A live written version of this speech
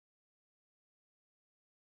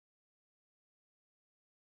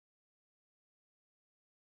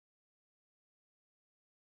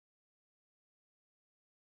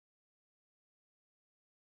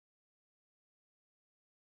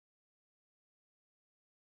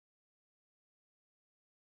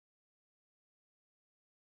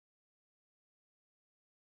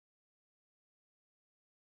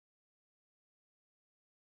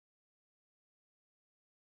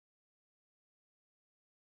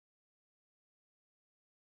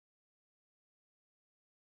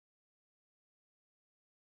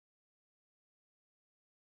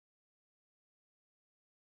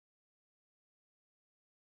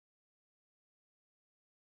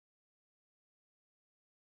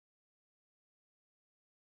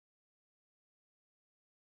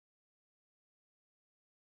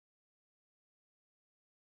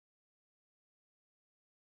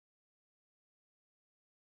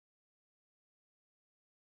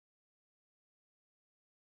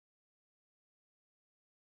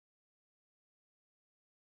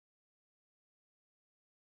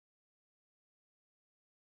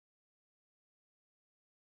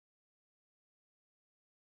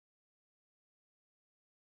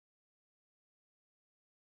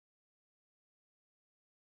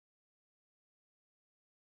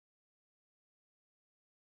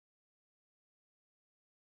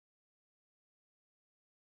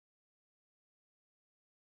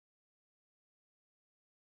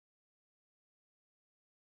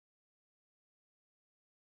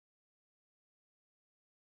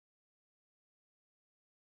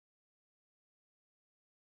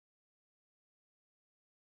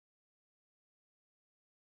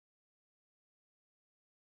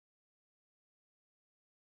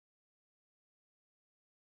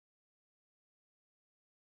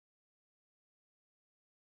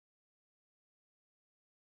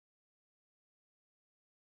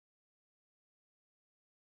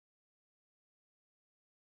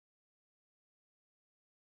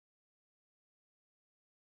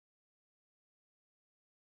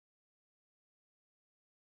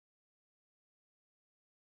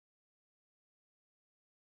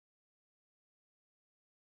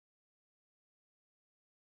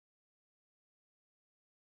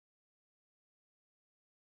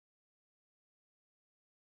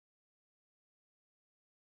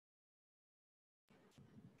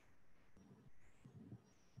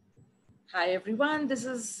Hi everyone, this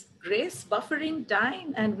is Grace buffering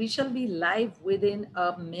time and we shall be live within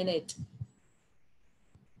a minute.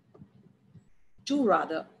 Two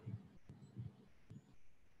rather.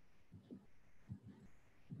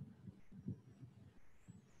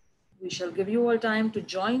 We shall give you all time to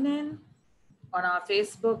join in on our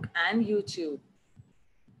Facebook and YouTube.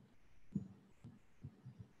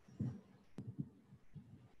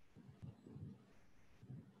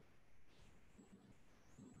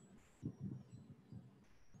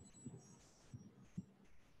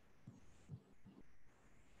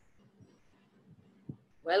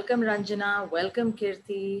 Welcome Ranjana, welcome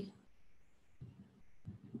Kirti.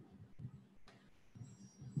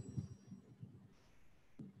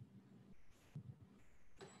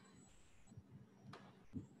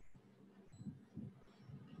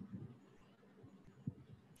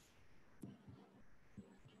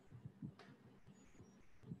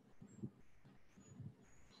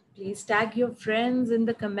 Please tag your friends in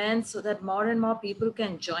the comments so that more and more people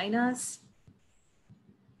can join us.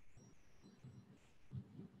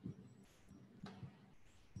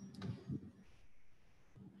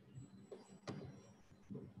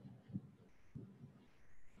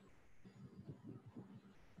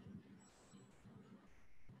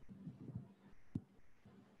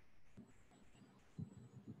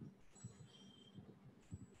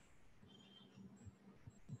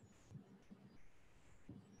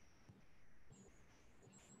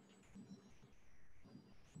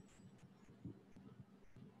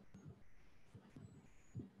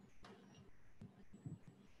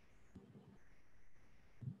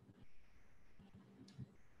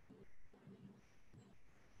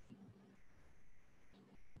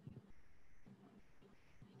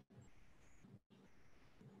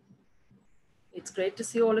 It's great to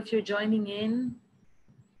see all of you joining in.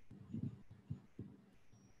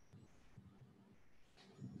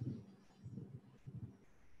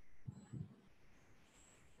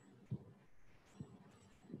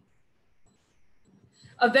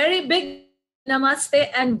 A very big namaste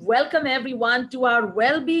and welcome everyone to our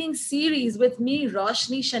well-being series with me,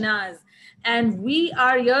 RoshaniShenazz. And we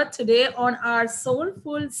are here today on our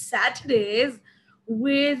Soulful Saturdays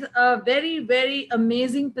with a very, very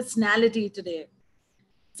amazing personality today.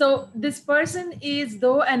 So this person is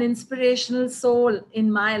though an inspirational soul in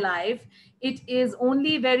my life. It is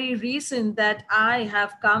only very recent that I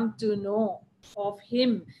have come to know of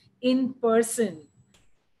him in person.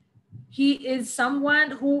 He is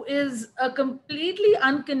someone who is a completely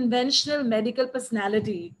unconventional medical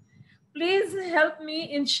personality. Please help me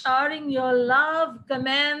in sharing your love,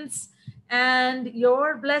 comments, and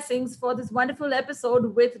your blessings for this wonderful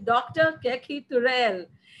episode with Dr. Keki Turel.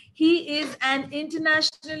 He is an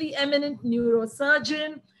internationally eminent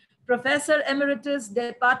neurosurgeon, Professor Emeritus,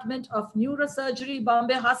 Department of Neurosurgery,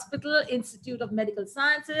 Bombay Hospital, Institute of Medical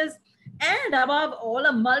Sciences, and above all,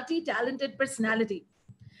 a multi-talented personality.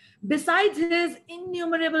 Besides his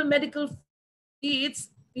innumerable medical feats,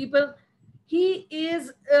 people, he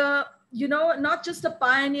is, not just a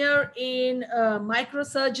pioneer in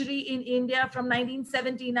microsurgery in India from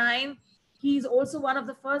 1979. He's also one of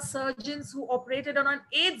the first surgeons who operated on an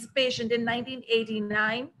AIDS patient in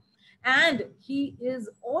 1989. And he is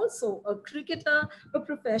also a cricketer, a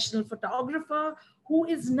professional photographer who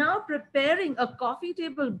is now preparing a coffee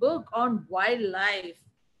table book on wildlife.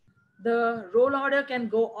 The roll order can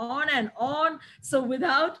go on and on. So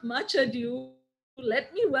without much ado,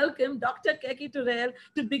 let me welcome Dr. Keki Turel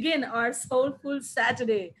to begin our Soulful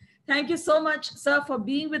Saturday. Thank you so much, sir, for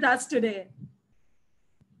being with us today.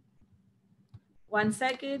 One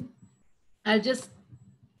second. I'll just,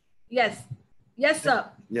 yes. Yes, sir.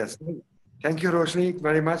 Yes. Thank you, Roshni,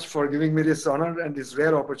 very much for giving me this honor and this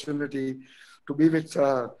rare opportunity to be with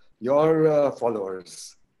your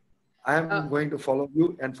followers. I am going to follow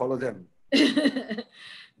you and follow them.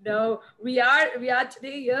 No, we are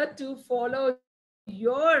today here to follow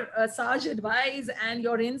your sage advice and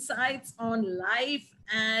your insights on life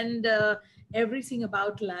and everything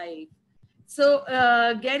about life. So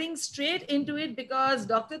getting straight into it, because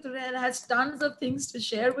Dr. Turel has tons of things to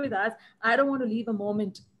share with us, I don't want to leave a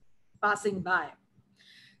moment passing by.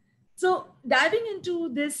 So diving into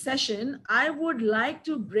this session, I would like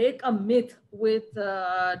to break a myth with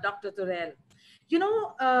Dr. Turel. You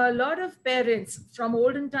know, a lot of parents from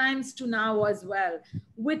olden times to now as well,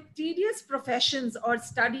 with tedious professions or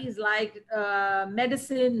studies like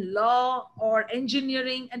medicine, law, or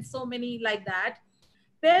engineering, and so many like that,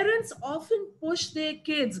 parents often push their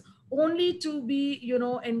kids only to be,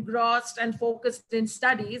 engrossed and focused in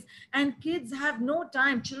studies. And kids have no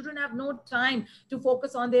time, children have no time to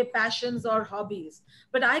focus on their passions or hobbies.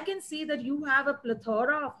 But I can see that you have a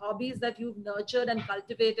plethora of hobbies that you've nurtured and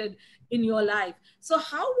cultivated in your life. So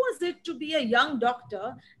how was it to be a young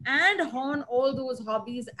doctor and hone all those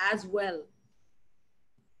hobbies as well?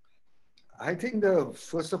 I think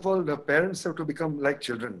first of all, the parents have to become like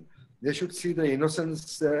children. They should see the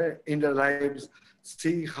innocence in their lives,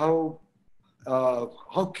 see how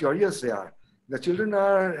curious they are. The children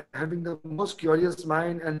are having the most curious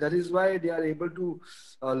mind, and that is why they are able to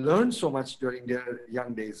learn so much during their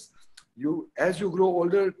young days. As you grow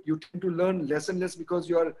older, you tend to learn less and less because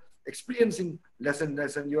you are experiencing less and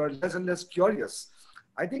less, and you are less and less curious.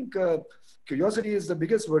 I think curiosity is the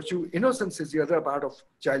biggest virtue. Innocence is the other part of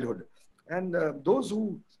childhood. And those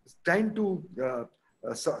who tend to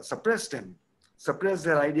suppress them, suppress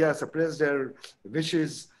their ideas, suppress their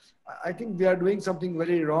wishes, I think we are doing something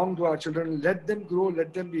very wrong to our children. Let them grow,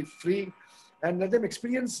 let them be free, and let them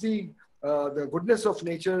experience the goodness of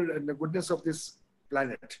nature and the goodness of this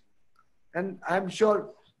planet. And I'm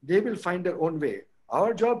sure they will find their own way.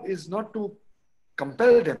 Our job is not to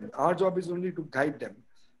compel them. Our job is only to guide them.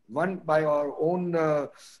 One, by our own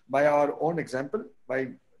example,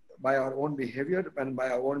 by our own behavior and by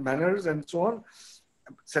our own manners and so on,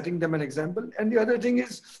 setting them an example. And the other thing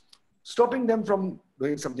is stopping them from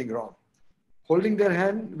doing something wrong, holding their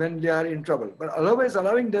hand when they are in trouble, but otherwise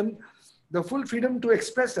allowing them the full freedom to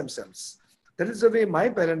express themselves. That is the way my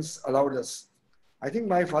parents allowed us. I think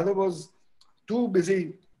my father was too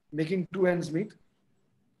busy making two ends meet.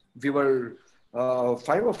 We were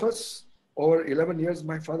five of us over 11 years.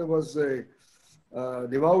 My father was a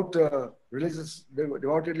devotedly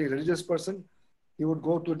religious person. He would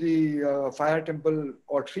go to the fire temple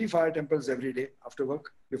or 3 fire temples every day after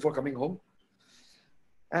work before coming home.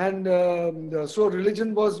 And so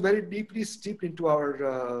religion was very deeply steeped into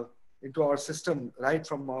our system right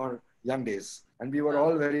from our young days. And we were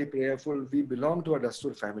all very prayerful. We belonged to a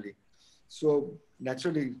Dastur family. So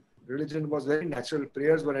naturally, religion was very natural.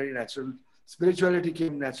 Prayers were very natural. Spirituality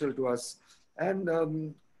came natural to us.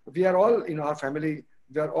 And we are all in our family,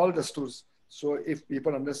 we are all Dasturs. So if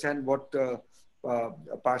people understand what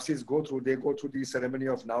Parsis go through, they go through the ceremony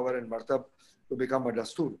of Nawar and Martab to become a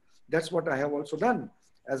Dastur. That's what I have also done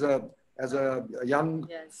as a young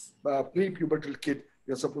pre-pubertal kid.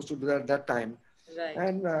 You're supposed to do that at that time. Right.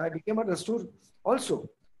 And I became a Dastur also.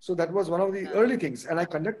 So that was one of the early things. And I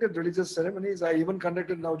conducted religious ceremonies. I even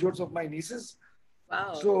conducted Navjots of my nieces.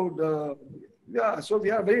 Wow. So so we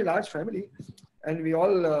are a very large family and we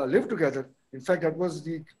all live together. In fact, that was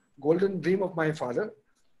the golden dream of my father,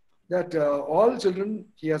 that all children,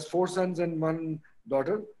 he has 4 sons and 1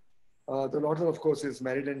 daughter. The daughter, of course, is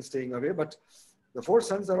married and staying away, but the 4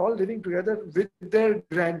 sons are all living together with their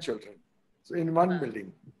grandchildren. So in one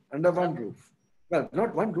building, under one roof. Well,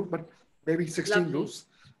 not one roof, but maybe 16 roofs.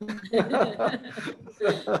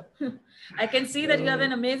 I can see that you have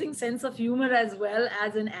an amazing sense of humor as well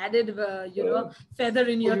as an added, feather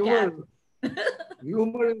in your cap.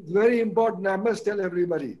 Humor is very important. I must tell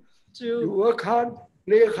everybody. True. You work hard,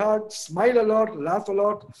 play hard, smile a lot, laugh a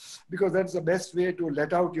lot, because that's the best way to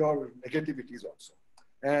let out your negativities also.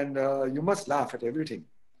 And you must laugh at everything.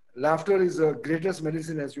 Laughter is the greatest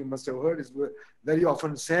medicine, as you must have heard. It's very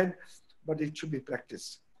often said, but it should be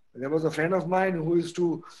practiced. There was a friend of mine who used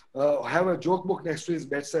to have a joke book next to his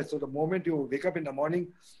bedside. So the moment you wake up in the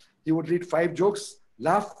morning, he would read 5 jokes,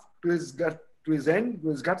 laugh to his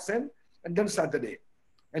guts end, and then start the day.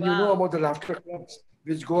 And you know about the laughter clubs,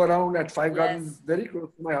 which go around at 5 Gardens, very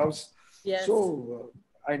close to my house. Yes. So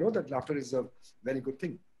I know that laughter is a very good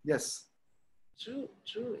thing. Yes. True.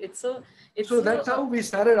 So that's how we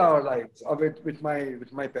started our lives with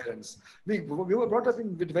my parents. We were brought up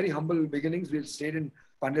with very humble beginnings. We stayed in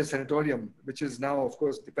Pandey Sanatorium, which is now, of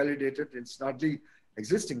course, dilapidated. It's hardly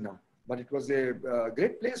existing now. But it was a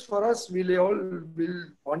great place for us. We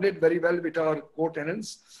bonded very well with our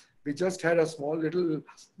co-tenants. We just had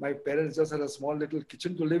my parents just had a small little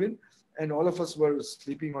kitchen to live in. And all of us were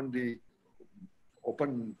sleeping on the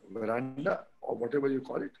open veranda or whatever you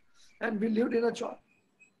call it. And we lived in a chop.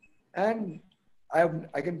 And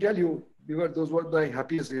I can tell you, those were the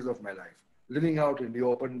happiest days of my life. Living out in the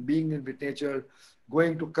open, being in with nature,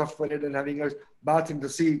 going to Kaf Parade and having a bath in the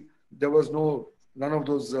sea. There was none of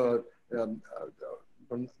those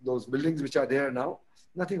buildings which are there now.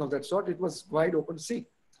 Nothing of that sort. It was wide open sea.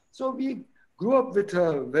 So we grew up with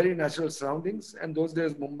very natural surroundings. And those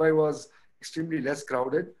days, Mumbai was extremely less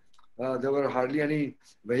crowded. There were hardly any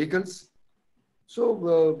vehicles.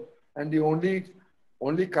 So, and the only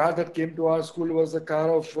only car that came to our school was the car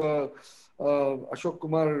of Ashok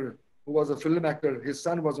Kumar, who was a film actor. His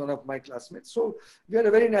son was one of my classmates. So we had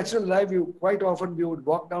a very natural life. Quite often we would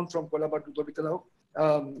walk down from Kolaba to Dobitalau,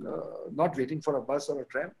 not waiting for a bus or a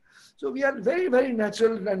tram. So we had very, very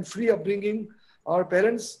natural and free upbringing. Our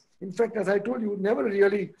parents, in fact, as I told you, never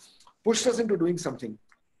really pushed us into doing something.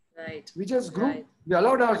 Right. We just grew. Right. We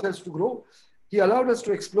allowed ourselves to grow. He allowed us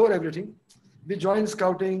to explore everything. We joined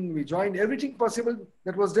scouting. We joined everything possible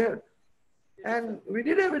that was there. And we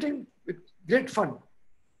did everything with great fun.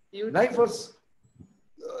 Beautiful.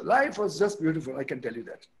 Life was just beautiful. I can tell you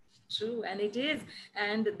that. True, and it is,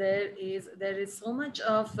 and there is so much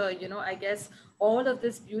of I guess all of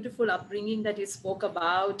this beautiful upbringing that you spoke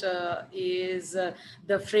about is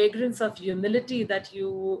the fragrance of humility that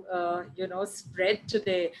you spread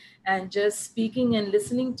today, and just speaking and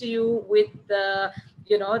listening to you with the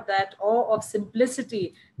that awe of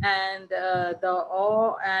simplicity and the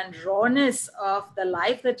awe and rawness of the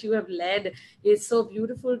life that you have led is so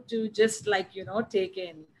beautiful to just take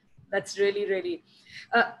in. That's really, really,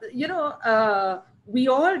 we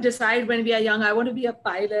all decide when we are young, I want to be a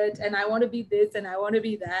pilot and I want to be this and I want to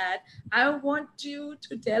be that. I want you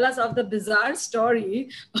to tell us of the bizarre story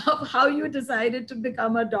of how you decided to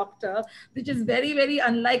become a doctor, which is very, very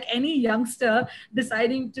unlike any youngster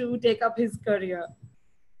deciding to take up his career.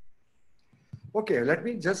 Okay, let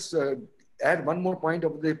me just add one more point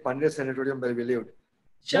of the Pandya Sanatorium where we lived.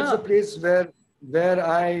 Sure. That's the place where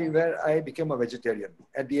I became a vegetarian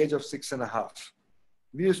at the age of 6.5.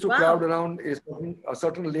 We used to crowd around a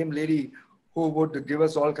certain lame lady who would give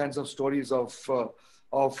us all kinds of stories of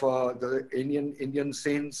the Indian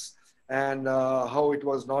saints and how it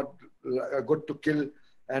was not good to kill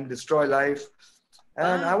and destroy life.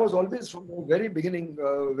 And I was always from the very beginning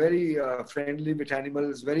very friendly with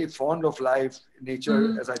animals, very fond of life,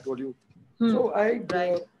 nature, as I told you. So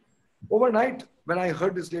overnight, when I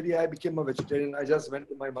heard this lady, I became a vegetarian. I just went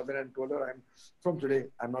to my mother and told her, from today,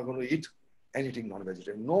 I'm not going to eat anything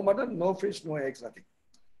non-vegetarian. No mutton, no fish, no eggs, nothing.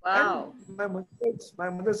 Wow. And my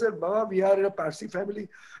mother said, Baba, we are a Parsi family.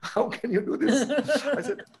 How can you do this?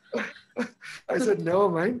 I said, never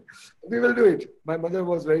mind. We will do it. My mother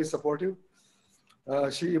was very supportive.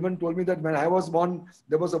 She even told me that when I was born,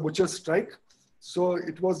 there was a butcher's strike. So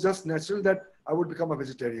it was just natural that I would become a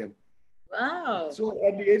vegetarian. Wow. So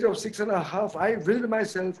at the age of 6.5, I willed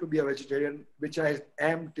myself to be a vegetarian, which I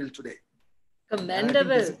am till today.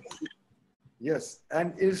 Commendable. Yes.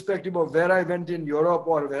 And irrespective of where I went in Europe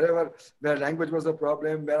or wherever, where language was a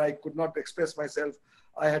problem, where I could not express myself,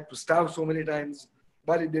 I had to starve so many times,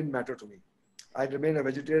 but it didn't matter to me. I remain a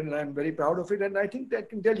vegetarian and I'm very proud of it. And I think I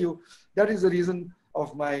can tell you that is the reason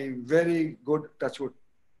of my very good, touch wood,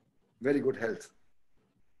 very good health.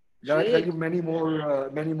 I'll tell you many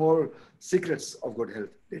more secrets of good health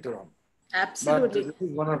later on. Absolutely.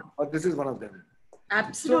 But this is one of them.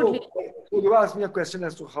 Absolutely. So you asked me a question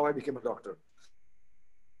as to how I became a doctor.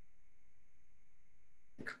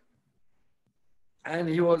 And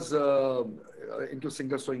he was into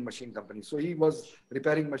single sewing machine company. So he was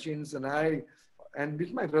repairing machines and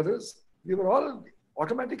with my brothers, we were all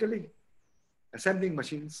automatically assembling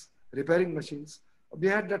machines, repairing machines. We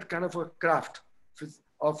had that kind of a craft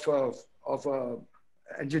of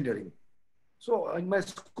engineering. So in my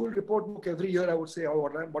school report book, every year I would say,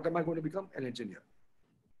 what am I going to become? An engineer.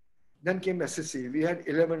 Then came SSC. We had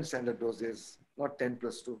 11 standard those days, not 10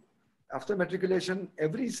 plus 2. After matriculation,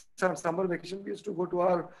 every summer vacation, we used to go to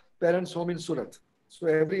our parents' home in Surat. So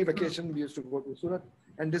every vacation, we used to go to Surat.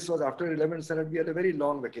 And this was after 11th standard. We had a very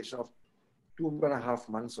long vacation of 2.5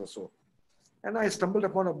 months or so. And I stumbled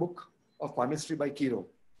upon a book of palmistry by Kiro.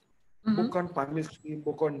 Book on palmistry,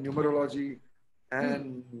 book on numerology,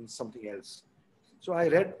 and something else. So I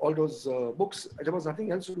read all those books. There was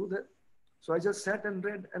nothing else to do there. So I just sat and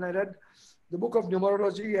read, and I read the book of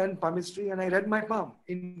numerology and palmistry, and I read my palm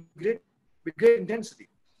with great intensity.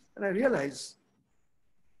 And I realized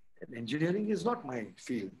that engineering is not my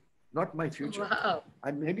field, not my future. Wow.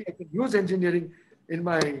 Maybe I can use engineering in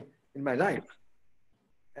my life,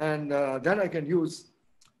 and then I can use,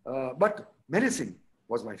 but medicine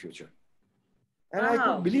was my future. And I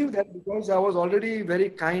could believe that because I was already very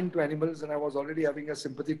kind to animals and I was already having a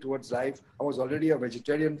sympathy towards life. I was already a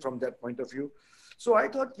vegetarian from that point of view. So I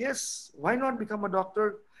thought, yes, why not become a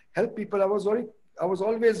doctor, help people? I was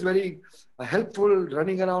always very helpful,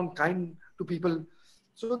 running around, kind to people.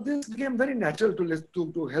 So this became very natural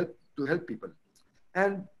to help people.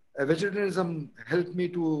 And vegetarianism helped me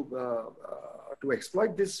to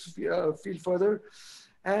exploit this field further.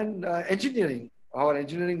 And our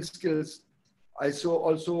engineering skills,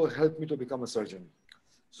 also helped me to become a surgeon.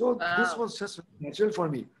 So this Wow. was just natural for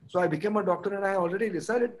me. So I became a doctor and I already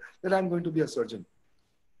decided that I'm going to be a surgeon.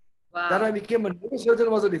 That I Wow. became a neurosurgeon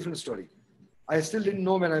was a different story. I still didn't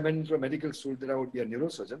know when I went into a medical school that I would be a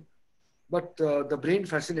neurosurgeon. But the brain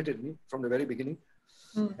fascinated me from the very beginning.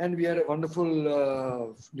 Mm. And we had a wonderful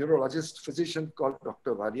neurologist physician called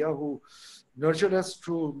Dr. Vadia who nurtured us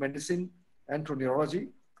through medicine and through neurology.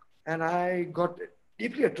 And I got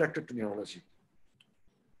deeply attracted to neurology.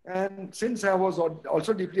 And since I was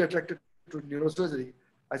also deeply attracted to neurosurgery,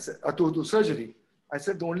 I said to surgery, I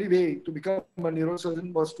said the only way to become a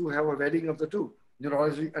neurosurgeon was to have a wedding of the two,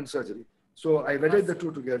 neurology and surgery. So I wedded the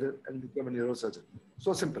Awesome. two together and became a neurosurgeon.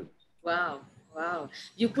 So simple. Wow, wow.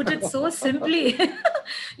 You put it so simply.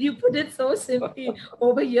 You put it so simply.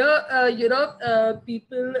 Over here,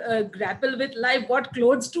 people grapple with life, what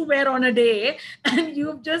clothes to wear on a day. And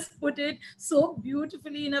you've just put it so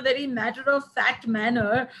beautifully in a very matter of fact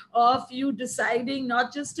manner of you deciding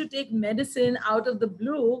not just to take medicine out of the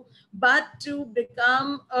blue, but to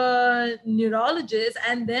become a neurologist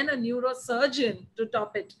and then a neurosurgeon to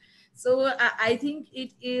top it. So I think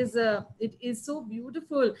it is so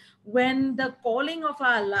beautiful when the calling of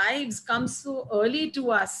our lives comes so early to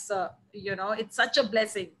us. It's such a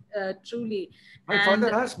blessing, truly. My father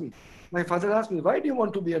And asked me, my father asked me, why do you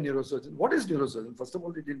want to be a neurosurgeon? What is neurosurgeon? First of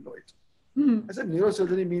all, he didn't know it. I said,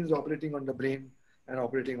 neurosurgery means operating on the brain and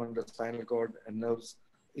operating on the spinal cord and nerves.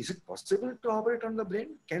 Is it possible to operate on the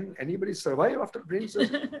brain? Can anybody survive after brain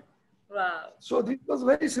surgery? wow. So these was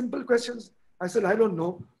very simple questions. I said, I don't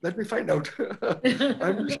know. Let me find out.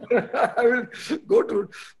 I'm, I will go to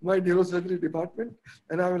my neurosurgery department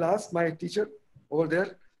and I will ask my teacher over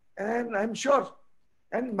there. And I'm sure.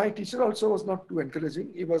 And my teacher also was not too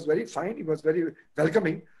encouraging. He was very fine. He was very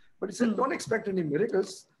welcoming. But he said, don't expect any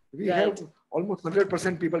miracles. We have Right. almost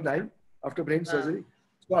 100% people dying after brain Wow. surgery.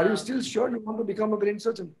 So are you Wow. still sure you want to become a brain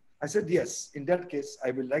surgeon? I said, yes. In that case,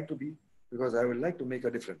 I will like to be because I would like to make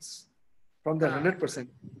a difference. From that Wow. 100%,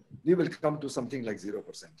 we will come to something like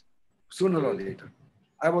 0%. Sooner or Beautiful. later.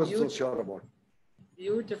 I was so Beautiful. sure about it.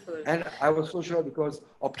 Beautiful. And I was so sure because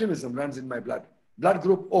optimism runs in my blood. Blood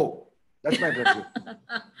group O. That's my blood group.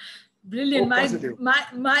 Brilliant. O My positive. my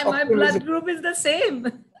my my Optimism. blood group is the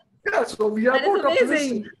same. Yeah, so we are That is both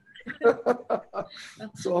optimistic. amazing.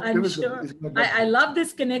 So I'm optimism sure. is my blood I group. love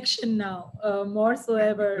this connection now, more so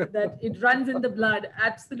ever, that it runs in the blood.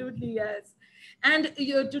 Absolutely, yes. And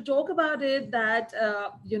to talk about it, that,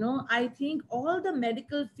 I think all the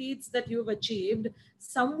medical feats that you've achieved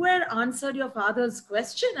somewhere answered your father's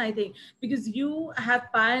question, I think, because you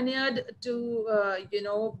have pioneered to,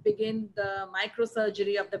 begin the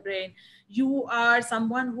microsurgery of the brain. You are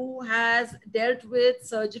someone who has dealt with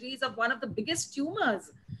surgeries of one of the biggest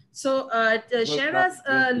tumors. So First share class us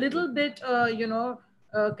brain a surgery. little bit,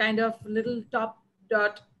 kind of little top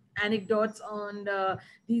dot anecdotes on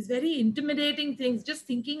these very intimidating things. Just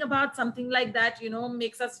thinking about something like that,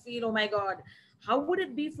 makes us feel, oh my God, how would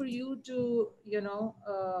it be for you to,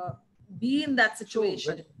 be in that So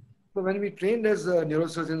situation? when we trained as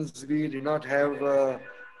neurosurgeons, we did not have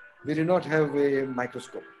a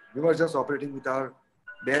microscope. We were just operating with our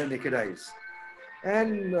bare naked eyes.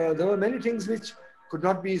 And there were many things which could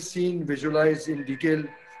not be seen, visualized in detail,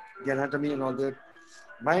 the anatomy and all that.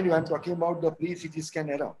 Mind you, I'm talking about the pre-CT scan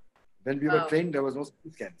era. When we were Wow. trained, there was no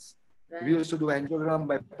CT scans. We Right. used to do angiogram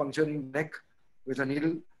by puncturing the neck with a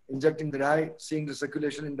needle, injecting the dye, seeing the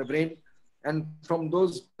circulation in the brain. And from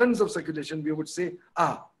those tons of circulation, we would say,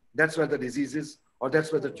 that's where the disease is, or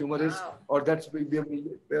that's where the Oh, tumor is, wow. or that's we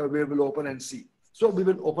will open and see. So we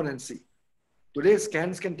will open and see. Today,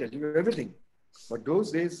 scans can tell you everything. But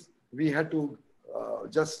those days, we had to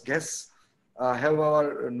just guess, have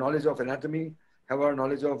our knowledge of anatomy, have our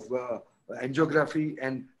knowledge of angiography,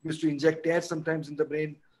 and used to inject air sometimes in the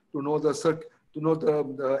brain to know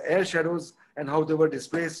the air shadows and how they were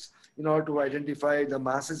displaced in order to identify the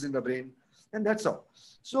masses in the brain. And that's all.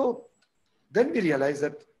 So then we realized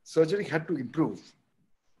that surgery had to improve.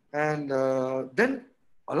 And then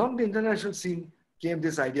along the international scene came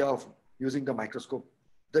this idea of using the microscope.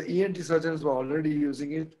 The ENT surgeons were already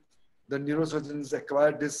using it. The neurosurgeons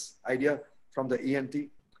acquired this idea from the ENT.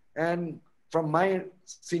 And from my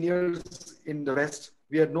seniors in the West,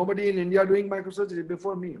 we had nobody in India doing microsurgery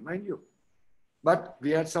before me, mind you. But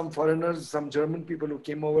we had some foreigners, some German people who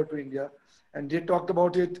came over to India and they talked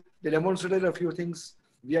about it. They demonstrated a few things.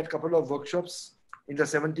 We had a couple of workshops in the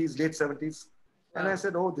 70s, late 70s. And I Wow.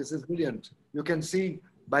 said, oh, this is brilliant. You can see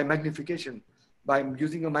by magnification, by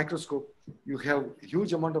using a microscope, you have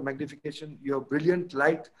huge amount of magnification, you have brilliant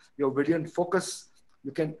light, you have brilliant focus,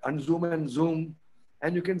 you can unzoom and zoom,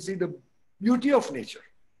 and you can see the beauty of nature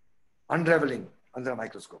unraveling. under a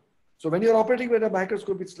microscope. So when you're operating with a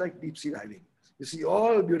microscope, it's like deep sea diving. You see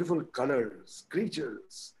all beautiful colors,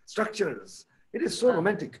 creatures, structures. It is so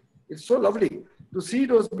romantic. It's so lovely to see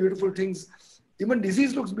those beautiful things. Even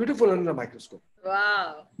disease looks beautiful under a microscope.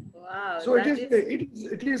 Wow. Wow. So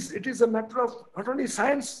it is a matter of not only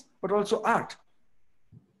science, but also art.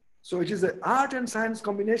 So it is an art and science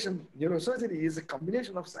combination. Neurosurgery is a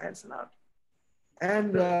combination of science and art.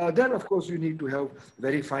 And then, of course, you need to have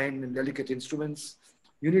very fine and delicate instruments.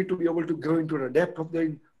 You need to be able to go into the depth of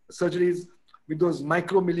the surgeries with those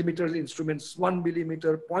micromillimeter instruments, 1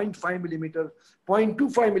 millimeter, 0.5 millimeter,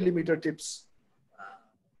 0.25 millimeter tips.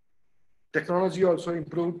 Technology also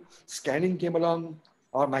improved. Scanning came along.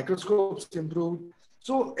 Our microscopes improved.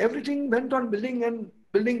 So everything went on building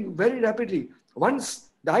very rapidly.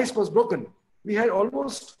 Once the ice was broken, we had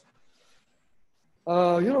almost,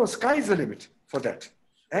 sky's the limit for that.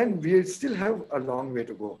 And we still have a long way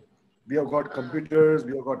to go. We have got computers,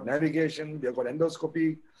 we have got navigation, we have got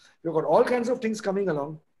endoscopy, we have got all kinds of things coming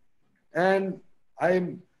along. And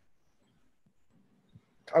I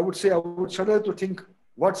would say I would shudder to think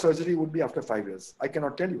what surgery would be after 5 years. I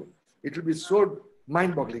cannot tell you. It will be so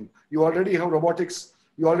mind-boggling. You already have robotics.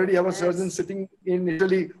 You already have a surgeon sitting in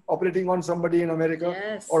Italy operating on somebody in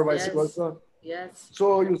America or vice versa. Yes.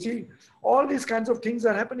 So you see, all these kinds of things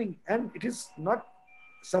are happening, and it is not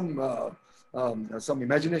some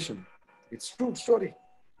imagination. It's true story.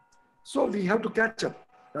 So we have to catch up.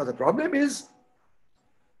 Now the problem is,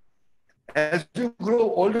 as you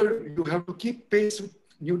grow older, you have to keep pace with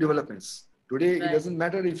new developments. Today, it doesn't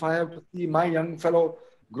matter if I have to see my young fellow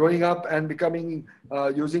growing up and becoming,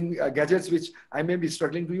 using gadgets which I may be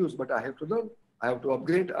struggling to use, but I have to learn. I have to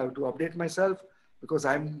upgrade. I have to update myself because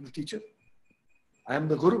I'm the teacher. I am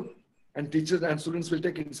the guru, and teachers and students will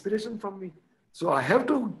take inspiration from me. So I have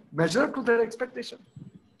to measure up to their expectation.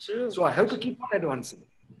 True. So I have to keep on advancing.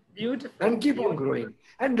 Beautiful. And keep on growing.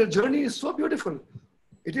 And the journey is so beautiful.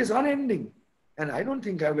 It is unending. And I don't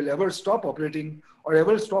think I will ever stop operating or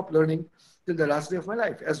ever stop learning till the last day of my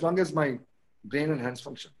life, as long as my brain and hands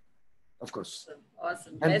function, of course.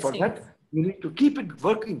 Awesome. And for that, you need to keep it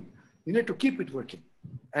working. You need to keep it working.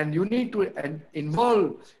 And you need to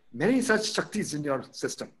involve many such shaktis in your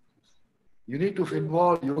system. You need to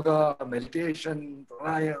involve yoga, meditation,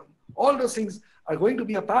 pranayama. All those things are going to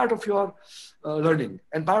be a part of your learning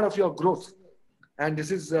and part of your growth. And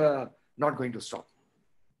this is not going to stop.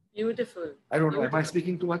 Beautiful. I don't know. Am I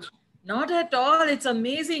speaking too much? Not at all. It's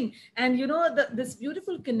amazing. And, this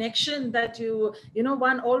beautiful connection that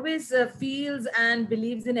one always feels and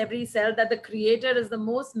believes in every cell, that the creator is the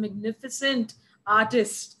most magnificent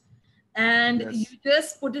artist. And you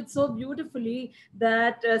just put it so beautifully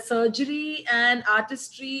that surgery and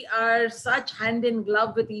artistry are such hand in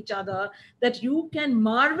glove with each other, that you can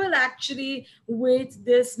marvel actually with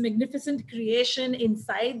this magnificent creation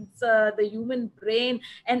inside the human brain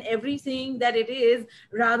and everything that it is,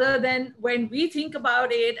 rather than when we think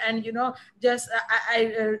about it and, you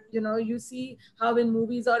see how in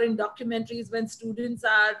movies or in documentaries when students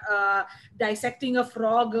are dissecting a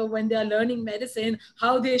frog when they're learning medicine,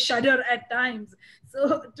 how they shudder at times.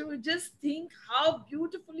 So to just think how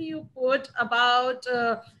beautifully you put about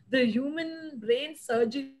the human brain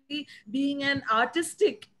surgery being an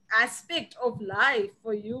artistic aspect of life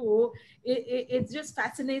for you, it just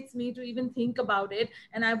fascinates me to even think about it.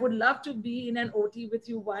 And I would love to be in an OT with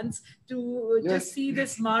you once to just see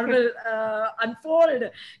this marvel unfold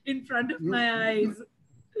in front of my eyes.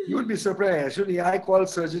 You would be surprised. Actually, I call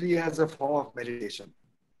surgery as a form of meditation.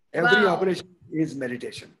 Every operation is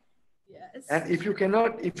meditation. Yes. And if you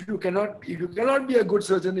cannot be a good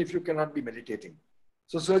surgeon if you cannot be meditating.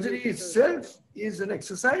 So surgery itself is an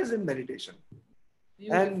exercise in meditation.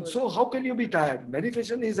 Beautiful. And so how can you be tired?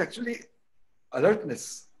 Meditation is actually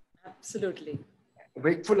alertness. Absolutely.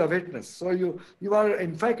 Wakeful awareness. So you are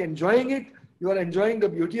in fact enjoying it. You are enjoying the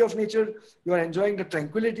beauty of nature. You are enjoying the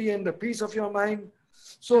tranquility and the peace of your mind.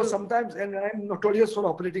 So sometimes, and I'm notorious for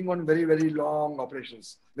operating on very, very long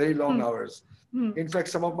operations, very long hours. In fact,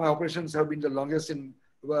 some of my operations have been the longest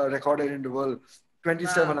recorded in the world.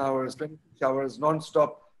 27 hours, 26 hours,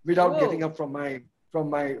 non-stop, without getting up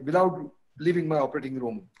without leaving my operating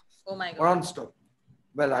room. Oh my God. Non-stop.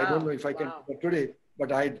 Well, I don't know if I can do that today,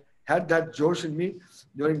 but I had that josh in me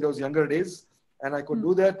during those younger days, and I could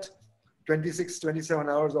do that 26, 27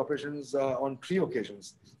 hours operations on 3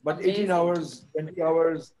 occasions. But amazing. 18 hours, 20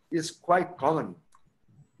 hours is quite common.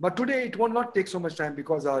 But today it will not take so much time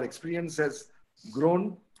because our experience has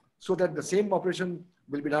grown so that the same operation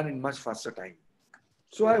will be done in much faster time.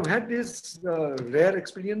 So I've had this rare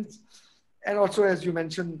experience. And also, as you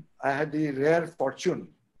mentioned, I had the rare fortune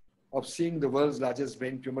of seeing the world's largest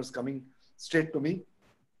brain tumors coming straight to me.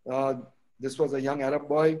 Uh, this was a young Arab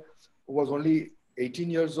boy who was only 18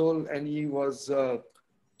 years old, and he was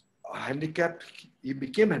handicapped. He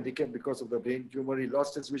became handicapped because of the brain tumor. He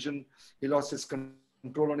lost his vision. He lost his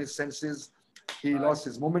control on his senses. He lost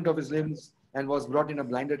his movement of his limbs and was brought in a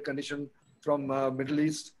blinded condition from Middle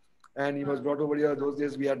East. And he was brought over here. Those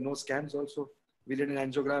days we had no scans also. We did an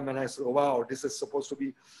angiogram and I said, oh, wow, this is supposed to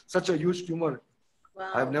be such a huge tumor.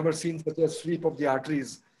 Wow. I've never seen such a sweep of the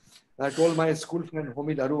arteries. And I told my school friend,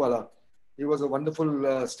 Homid Aruwala, he was a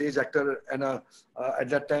wonderful stage actor. And at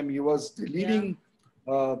that time, he was the leading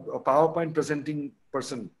a PowerPoint presenting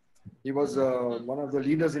person. He was one of the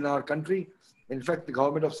leaders in our country. In fact, the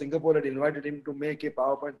government of Singapore had invited him to make a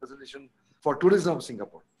PowerPoint presentation for tourism of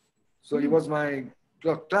Singapore. So he was my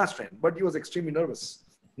class friend, but he was extremely nervous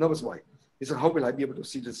boy. He said, how will I be able to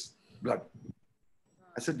see this blood?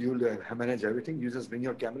 I said, you'll manage everything. You just bring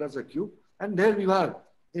your cameras, a cube. And there we are.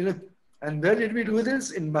 And where did we do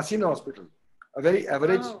this? In Masina Hospital, a very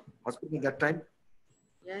average hospital at that time.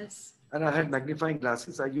 Yes. And I had magnifying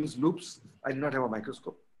glasses. I used loupes. I did not have a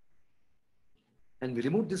microscope. And we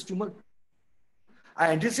removed this tumor.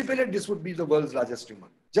 I anticipated this would be the world's largest tumor.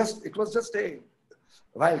 It was just a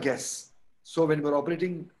wild guess. So when we were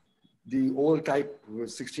operating the old type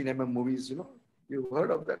 16 movies, you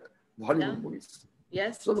heard of that, Hollywood movies.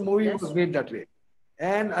 Yes. So the movie was made that way.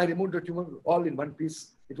 And I removed the tumor all in one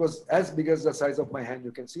piece. It was as big as the size of my hand.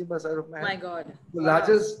 You can see the size of my hand. My God. The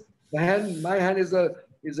largest, my hand is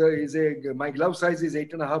my glove size is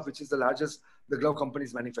 8.5, which is the largest the glove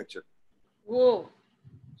companies manufacture. Whoa.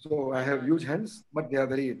 So I have huge hands, but they are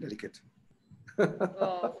very delicate.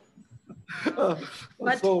 Oh.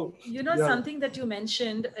 But something that you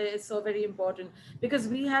mentioned is so very important, because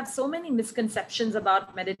we have so many misconceptions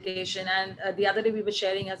about meditation. And the other day we were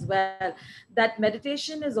sharing as well that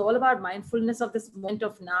meditation is all about mindfulness of this moment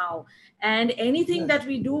of now. And anything that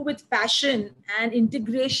we do with passion and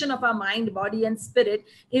integration of our mind, body and spirit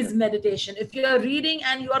is meditation. If you're reading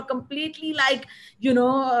and you are completely like,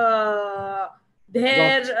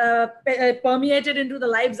 they're permeated into the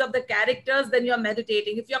lives of the characters, then you're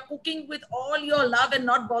meditating. If you're cooking with all your love and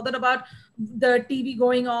not bothered about the TV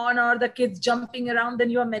going on or the kids jumping around, then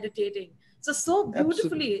you're meditating. So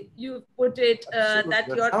beautifully you put it, that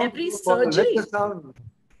your every surgery.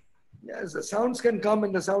 Yes, the sounds can come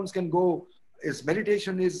and the sounds can go.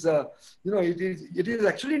 Meditation is, it is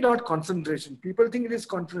actually not concentration. People think it is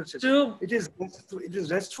concentration. True. It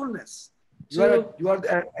is restfulness. You are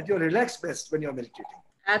at your relaxed best when you are meditating.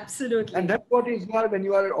 Absolutely. And that's what you are when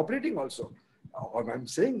you are operating also. I'm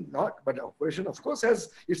saying not, but operation of course has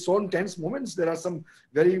its own tense moments. There are some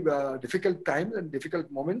very difficult times and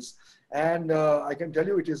difficult moments. And I can tell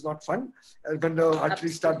you it is not fun when the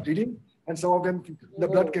arteries start bleeding, and some of them, the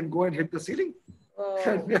blood can go and hit the ceiling.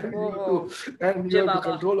 And you have to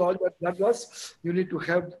control all that blood loss. You need to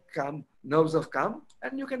have nerves of calm,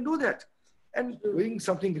 and you can do that. And doing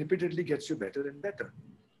something repeatedly gets you better and better.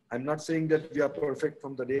 I'm not saying that we are perfect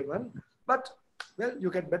from the day one, but well,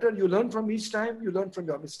 you get better. You learn from each time. You learn from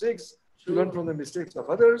your mistakes. You learn from the mistakes of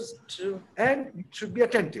others. True. And you should be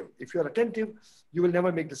attentive. If you are attentive, you will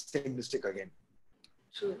never make the same mistake again.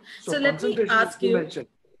 True. So let me ask you.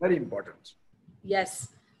 Very important. Yes.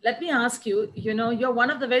 Let me ask you, you're one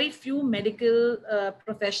of the very few medical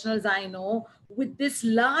professionals I know with this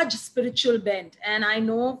large spiritual bent. And I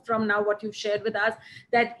know from now what you've shared with us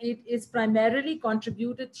that it is primarily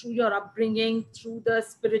contributed through your upbringing, through the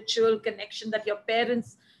spiritual connection that your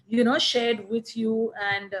parents, shared with you,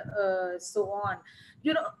 and so on.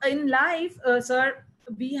 In life, sir,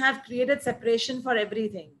 we have created separation for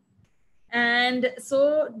everything. And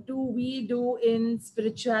so do we do in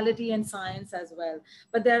spirituality and science as well.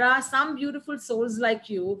 But there are some beautiful souls like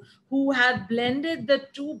you who have blended the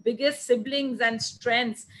two biggest siblings and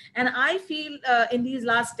strengths. And I feel in these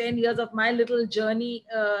last 10 years of my little journey,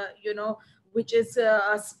 which is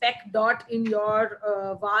a speck dot in your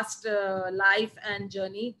vast life and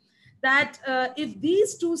journey, that if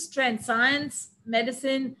these two strengths, science,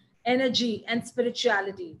 medicine, energy, and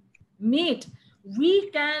spirituality, meet, we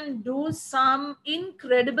can do some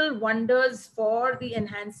incredible wonders for the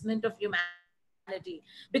enhancement of humanity.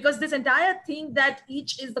 Because this entire thing that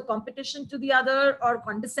each is the competition to the other or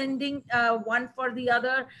condescending one for the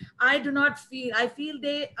other, I do not feel. I feel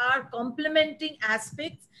they are complementing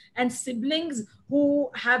aspects and siblings who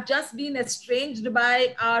have just been estranged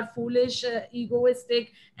by our foolish,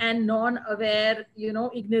 egoistic, and non-aware,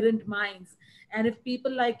 ignorant minds. And if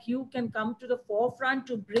people like you can come to the forefront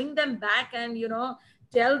to bring them back and,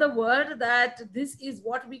 tell the world that this is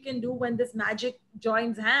what we can do when this magic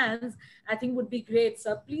joins hands, I think would be great.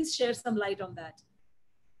 So please share some light on that.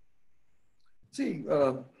 See,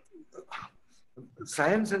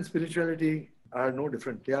 science and spirituality are no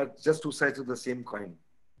different. They are just two sides of the same coin.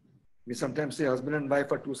 We sometimes say husband and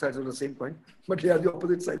wife are two sides of the same coin, but they are the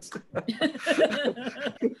opposite sides.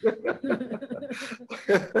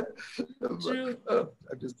 True.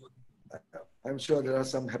 I'm sure there are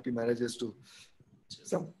some happy marriages too.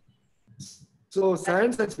 So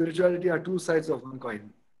science and spirituality are two sides of one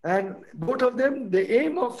coin. And both of them, the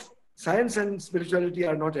aim of science and spirituality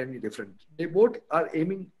are not any different. They both are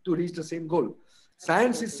aiming to reach the same goal.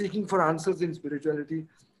 Science is seeking for answers in spirituality,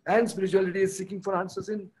 and spirituality is seeking for answers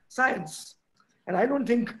in science. And I don't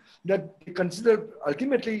think that they consider,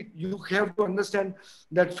 ultimately, you have to understand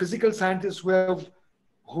that physical scientists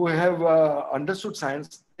who have understood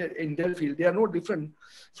science in their field, they are no different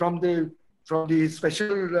from the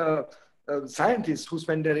special scientists who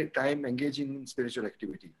spend their time engaging in spiritual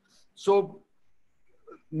activity. So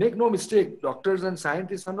make no mistake, doctors and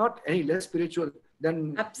scientists are not any less spiritual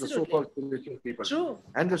than the so-called spiritual people. True.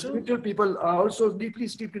 And the spiritual people are also deeply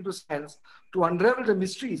steeped into science to unravel the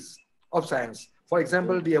mysteries of science. For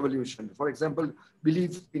example, the evolution. For example,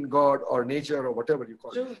 belief in God or nature or whatever you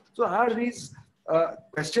call it. So are these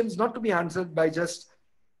questions not to be answered by just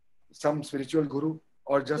some spiritual guru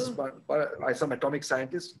or just by some atomic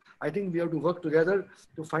scientist? I think we have to work together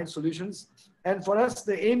to find solutions. And for us,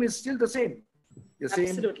 the aim is still the same. The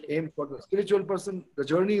same aim for the spiritual person. The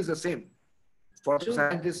journey is the same for the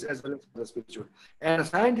scientist as well as for the spiritual. And a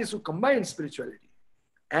scientist who combines spirituality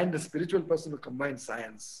and the spiritual person who combines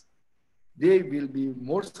science, they will be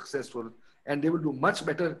more successful and they will do much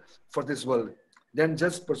better for this world than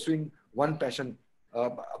just pursuing one passion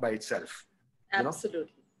by itself.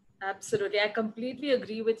 Absolutely. Absolutely. I completely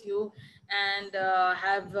agree with you, and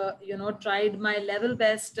have, tried my level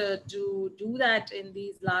best to do that in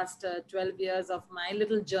these last 12 years of my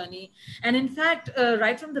little journey. And in fact,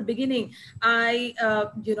 right from the beginning, I,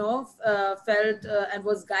 felt and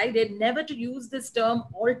was guided never to use this term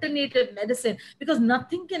alternative medicine, because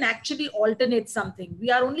nothing can actually alternate something.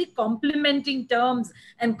 We are only complementing terms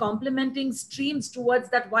and complementing streams towards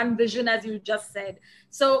that one vision, as you just said.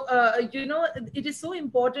 So, it is so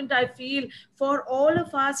important, I feel, for all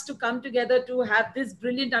of us to come together to have this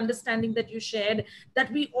brilliant understanding that you shared,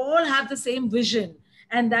 that we all have the same vision.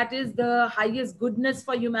 And that is the highest goodness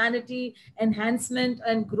for humanity, enhancement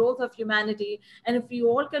and growth of humanity. And if we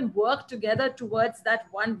all can work together towards that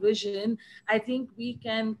one vision, I think we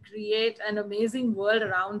can create an amazing world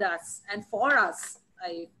around us and for us.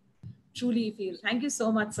 I truly feel. Thank you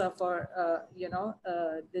so much, sir, for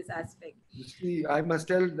this aspect. You see, I must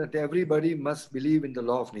tell that everybody must believe in the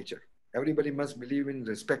law of nature. Everybody must believe in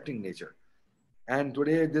respecting nature. And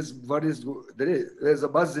today, this word there's a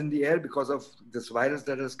buzz in the air because of this virus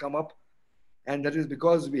that has come up, and that is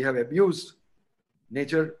because we have abused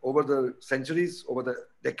nature over the centuries, over the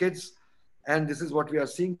decades, and this is what we are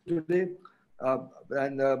seeing today.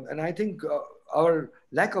 And I think our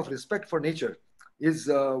lack of respect for nature is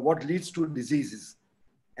what leads to diseases.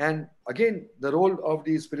 And again, the role of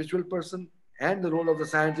the spiritual person and the role of the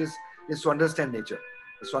scientist is to understand nature,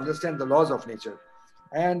 is to understand the laws of nature,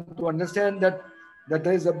 and to understand that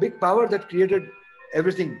there is a big power that created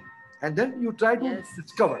everything. And then you try to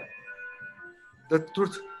discover the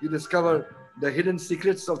truth. You discover the hidden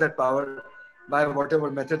secrets of that power by whatever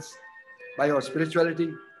methods, by your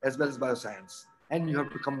spirituality as well as bioscience. And you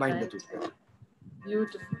have to combine the two together.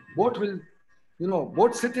 Beautiful. Both will,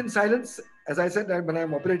 both sit in silence. As I said, when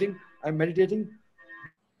I'm operating, I'm meditating.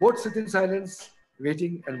 Both sit in silence,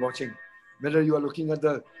 waiting and watching. Whether you are looking at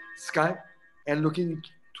the sky and looking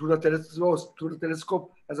through the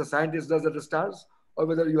telescope as a scientist does at the stars, or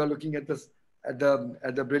whether you are looking at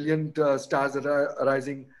the brilliant stars that are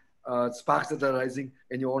arising, sparks that are rising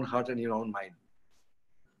in your own heart and your own mind.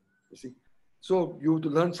 You see, so you have to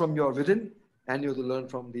learn from your within, and you have to learn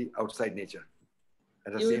from the outside nature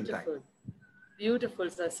at the same time. Beautiful,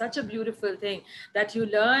 sir. Such a beautiful thing that you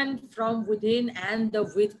learn from within and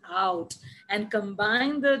the without, and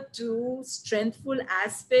combine the two strengthful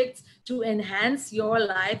aspects to enhance your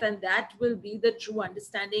life. And that will be the true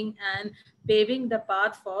understanding and paving the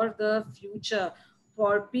path for the future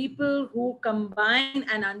for people who combine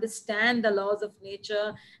and understand the laws of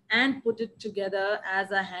nature and put it together as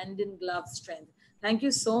a hand in glove strength. Thank you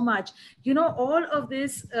so much. All of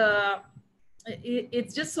this,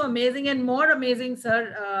 it's just so amazing, and more amazing,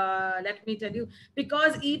 sir, let me tell you,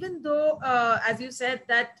 because even though, as you said,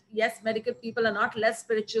 that yes, medical people are not less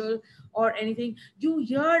spiritual or anything, you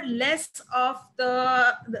hear less of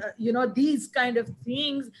these kind of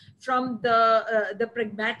things from the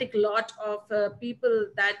pragmatic lot of people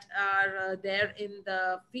that are there in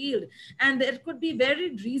the field. And there could be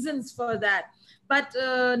varied reasons for that. But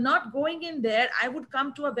not going in there, I would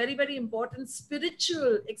come to a very, very important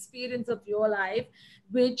spiritual experience of your life,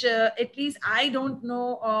 which at least I don't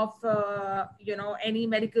know of any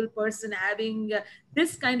medical person having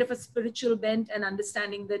this kind of a spiritual bent and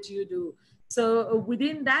understanding that you do. So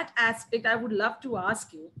within that aspect, I would love to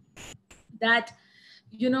ask you that,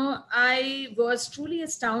 I was truly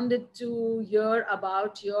astounded to hear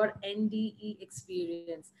about your NDE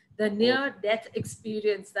experience, the Oh, near death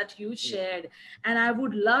experience that you yeah. shared. And I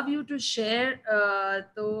would love you to share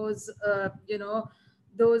those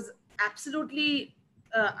absolutely,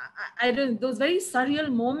 I don't, those very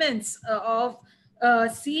surreal moments of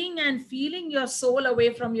seeing and feeling your soul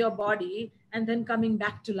away from your body and then coming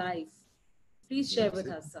back to life. Please share Yes. with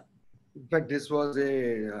us, sir. In fact, this was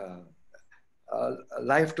a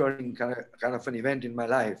life-turning kind of an event in my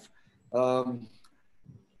life. Um,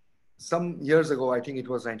 some years ago, I think it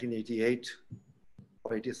was 1988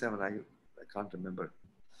 or 87, I can't remember,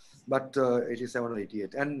 but 87 or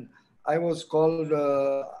 88. And I was called,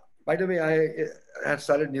 by the way, I had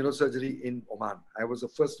started neurosurgery in Oman. I was the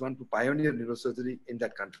first one to pioneer neurosurgery in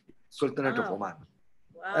that country, Sultanate of Wow. Oman,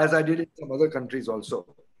 as I Wow. did in some other countries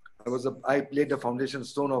also. I laid the foundation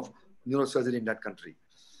stone of neurosurgery in that country.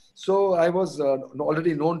 So I was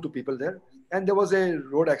already known to people there. And there was a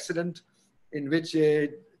road accident in which a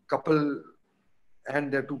couple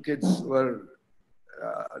and their two kids were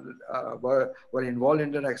involved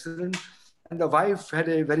in that accident. And the wife had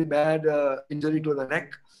a very bad injury to the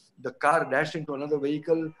neck. The car dashed into another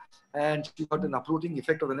vehicle and she got an uprooting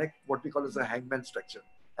effect of the neck, what we call as a hangman fracture.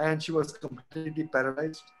 And she was completely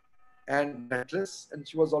paralyzed and breathless. And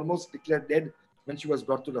she was almost declared dead when she was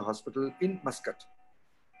brought to the hospital in Muscat.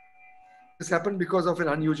 This happened because of an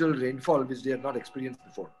unusual rainfall which they had not experienced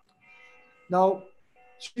before. Now,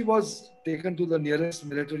 she was taken to the nearest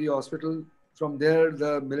military hospital. From there,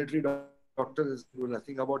 the military doctors do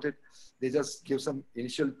nothing about it. They just gave some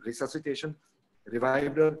initial resuscitation,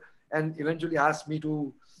 revived her, and eventually asked me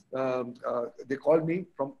to. They called me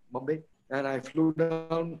from Mumbai, and I flew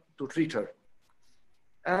down to treat her.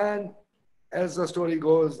 And as the story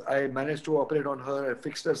goes, I managed to operate on her. I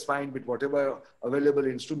fixed her spine with whatever available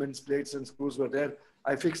instruments, plates, and screws were there.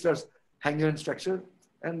 I fixed her hanger structure,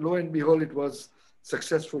 and lo and behold, it was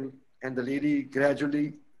successful. And the lady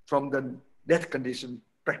gradually, from the death condition,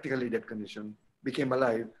 practically death condition, became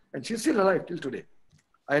alive. And she's still alive till today.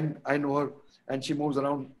 I know her, and she moves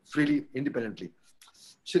around freely, independently.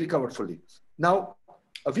 She recovered fully. Now,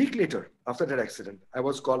 a week later, after that accident, I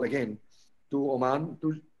was called again to Oman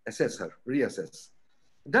to assess her, reassess.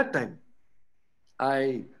 That time,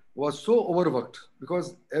 I was so overworked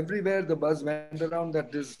because everywhere the buzz went around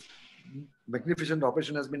that this magnificent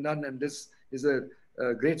operation has been done and this is a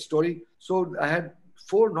great story. So I had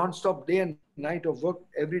 4 non-stop day and night of work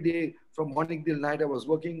every day. From morning till night, I was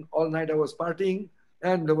working. All night I was partying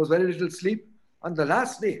and there was very little sleep. On the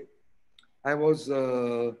last day, I was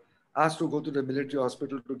asked to go to the military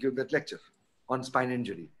hospital to give that lecture on spine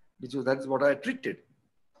injury, that's what I treated.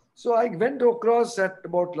 So I went across at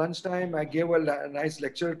about lunchtime. I gave a nice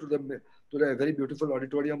lecture to the very beautiful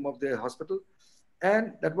auditorium of the hospital,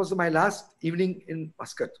 and that was my last evening in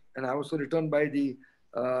Muscat. And I also returned by the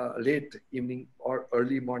late evening or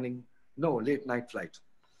early morning, no, late night flight.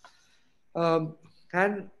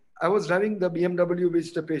 And I was driving the BMW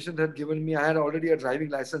which the patient had given me. I had already a driving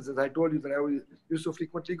license, as I told you that used to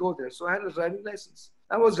frequently go there. So I had a driving license.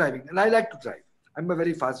 I was driving, and I like to drive. I'm a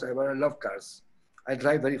very fast driver. I love cars. I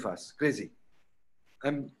drive very fast, crazy.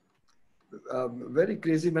 I'm very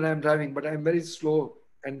crazy when I'm driving, but I'm very slow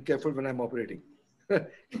and careful when I'm operating.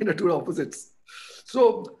 Two opposites.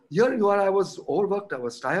 So here you are, I was overworked, I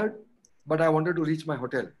was tired, but I wanted to reach my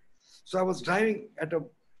hotel. So I was driving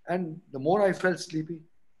and the more I felt sleepy,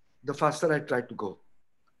 the faster I tried to go.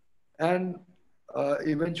 And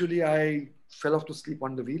eventually I fell off to sleep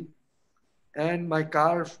on the wheel. And my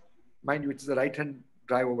car, mind you, which is the right-hand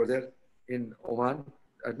drive over there in Oman,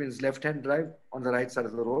 that means left-hand drive on the right side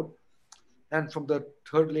of the road. And from the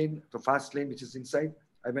third lane, the fast lane, which is inside,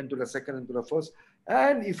 I went to the second and to the first.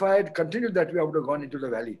 And if I had continued that way, I would have gone into the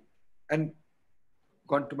valley and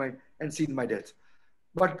gone to and seen my death.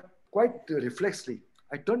 But quite reflexly,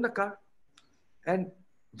 I turned the car and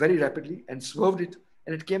very rapidly and swerved it,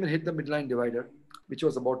 and it came and hit the midline divider, which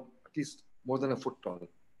was about at least more than a foot tall.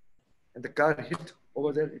 And the car hit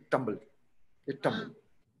over there, it tumbled,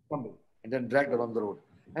 and then dragged along the road.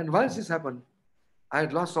 And whilst this happened, I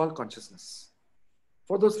had lost all consciousness.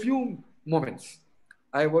 For those few moments,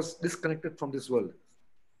 I was disconnected from this world.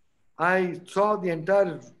 I saw the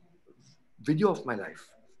entire video of my life,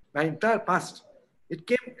 my entire past. It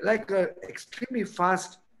came like an extremely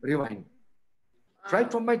fast rewind. Right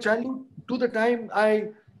Wow. from my childhood to the time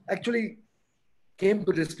I actually came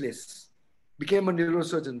to this place, became a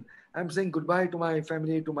neurosurgeon. I'm saying goodbye to my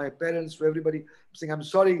family, to my parents, to everybody. I'm saying, I'm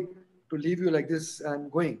sorry to leave you like this. I'm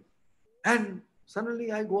going. And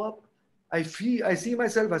suddenly I go up. I see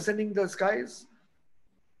myself ascending the skies.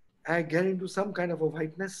 I get into some kind of a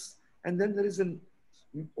whiteness. And then there is an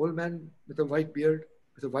old man with a white beard,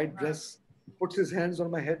 with a white Wow. dress, puts his hands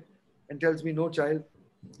on my head and tells me, no, child,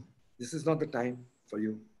 this is not the time for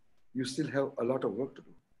you. You still have a lot of work to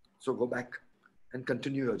do. So go back and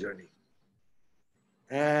continue your journey.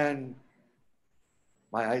 And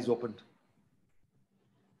my eyes opened.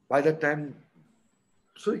 By that time,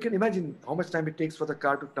 so you can imagine how much time it takes for the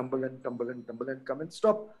car to tumble and tumble and tumble and come and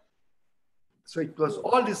stop. So it was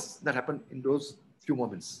all this that happened in those few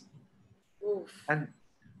moments. Oof. And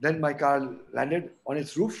then my car landed on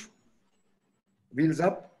its roof, wheels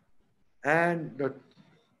up, and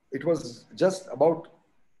it was just about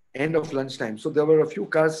end of lunchtime. So there were a few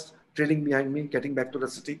cars trailing behind me, getting back to the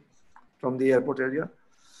city from the airport area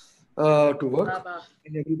to work. Baba.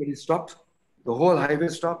 And everybody stopped. The whole highway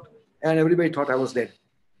stopped, and everybody thought I was dead.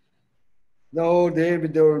 No, they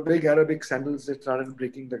with their big Arabic sandals, they started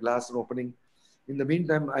breaking the glass and opening. In the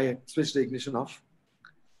meantime, I switched the ignition off,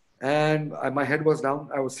 and my head was down.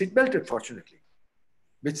 I was seat belted, fortunately,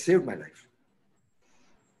 which saved my life.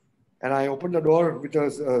 And I opened the door with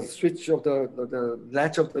a switch of the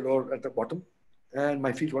latch of the door at the bottom, and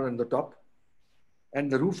my feet were on the top.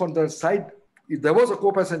 And the roof on the side, if there was a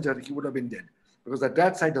co-passenger, he would have been dead, because at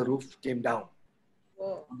that side the roof came down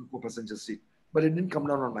Oh. on the co-passenger seat, but it didn't come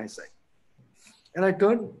down on my side. And I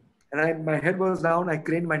turned, and my head was down. I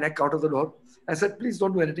craned my neck out of the door. I said, "Please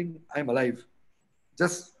don't do anything. I'm alive.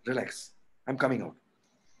 Just relax. I'm coming out."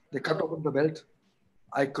 They cut Oh. open the belt.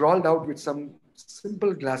 I crawled out with some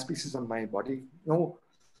simple glass pieces on my body. No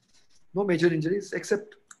major injuries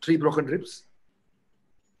except 3 broken ribs.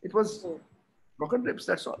 It was Oh. broken ribs.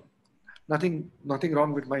 That's all. Nothing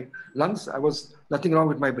wrong with my lungs. Nothing wrong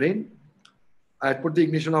with my brain. I had put the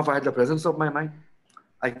ignition off. I had the presence of my mind.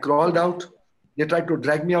 I crawled out. They tried to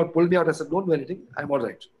drag me out, pull me out. I said, "Don't do anything. I'm all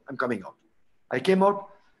right. I'm coming out." I came out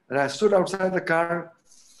and I stood outside the car,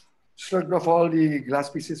 shrugged off all the glass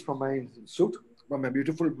pieces from my suit, from my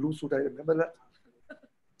beautiful blue suit. I remember that.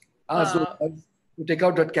 Asked those Wow. guys to take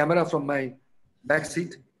out that camera from my back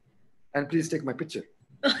seat and please take my picture.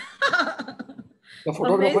 The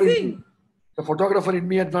photographer in me, Amazing. the photographer in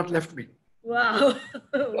me had not left me. Wow.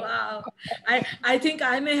 Wow. I think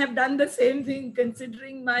I may have done the same thing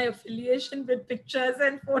considering my affiliation with pictures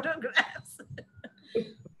and photographs.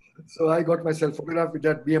 So I got myself photographed with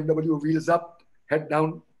that BMW, wheels up, head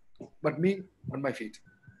down, but me on my feet.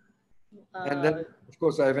 And then, of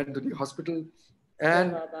course, I went to the hospital, Yeah,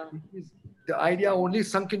 and Baba. the idea only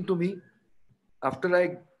sunk into me after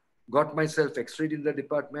I got myself x-rayed in the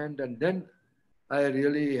department, and then I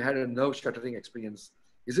really had a nerve-shattering experience.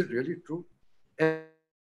 Is it really true?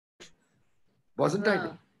 Wasn't I dead?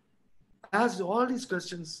 Wow. I asked all these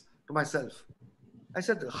questions to myself. I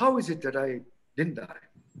said, how is it that I didn't die?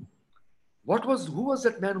 Who was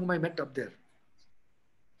that man whom I met up there?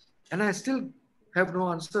 And I still have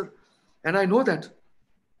no answer. And I know that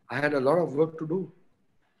I had a lot of work to do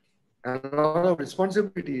and a lot of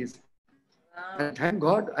responsibilities. Wow. And thank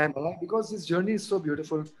God I am alive, because this journey is so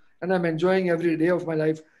beautiful. And I'm enjoying every day of my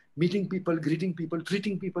life, meeting people, greeting people,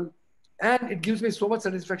 treating people. And it gives me so much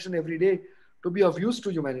satisfaction every day to be of use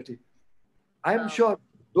to humanity. I'm Wow. sure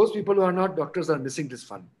those people who are not doctors are missing this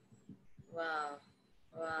fun. Wow.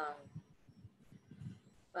 Wow.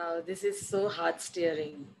 Wow. This is so heart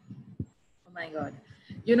stirring. Oh my God.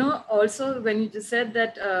 You know, also when you just said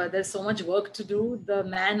that there's so much work to do, the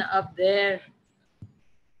man up there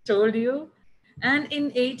told you. And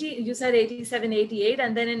in 80, you said 87, 88,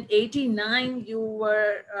 and then in 89, you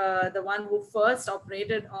were the one who first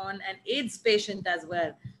operated on an AIDS patient as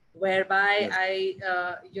well, whereby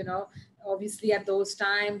Yes. obviously at those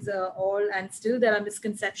times, and still there are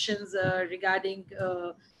misconceptions regarding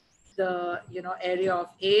the area of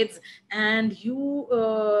AIDS, and you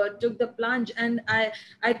took the plunge. And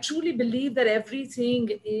I truly believe that everything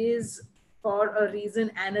is for a reason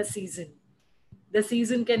and a season. The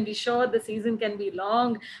season can be short, the season can be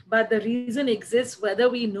long, but the reason exists whether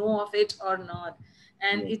we know of it or not.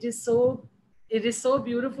 And Yes. it is so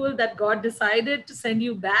beautiful that God decided to send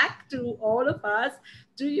you back to all of us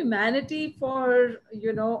to humanity for,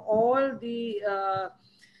 you know, all the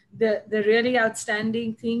really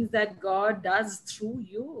outstanding things that God does through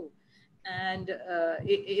you. And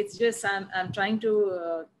it's just, I'm trying to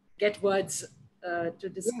get words to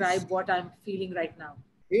Yes. describe what I'm feeling right now.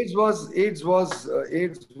 AIDS was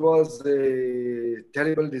a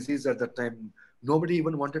terrible disease at that time. Nobody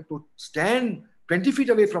even wanted to stand 20 feet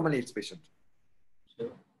away from an AIDS patient.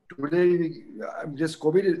 Today, just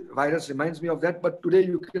COVID virus reminds me of that. But today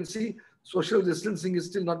you can see social distancing is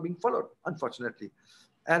still not being followed, unfortunately.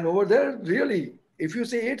 And over there, really, if you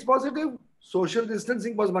say AIDS positive, social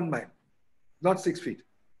distancing was 1 mile, not 6 feet.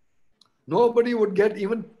 Nobody would get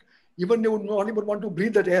even they would not even want to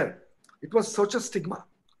breathe that air. It was such a stigma.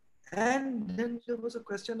 And then there was a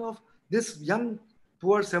question of this young,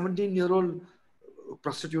 poor 17-year-old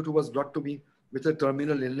prostitute who was brought to me with a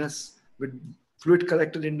terminal illness, with fluid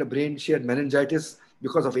collected in the brain. She had meningitis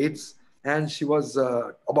because of AIDS, and she was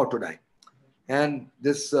about to die. And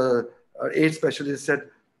this AIDS specialist said,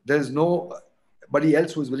 "There is nobody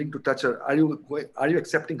else who is willing to touch her. Are you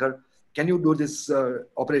accepting her? Can you do this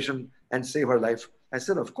operation and save her life?" I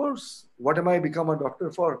said, "Of course. What am I become a doctor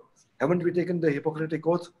for? Haven't we taken the Hippocratic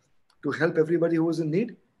oath to help everybody who is in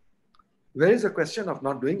need? Where is the question of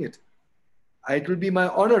not doing it? It will be my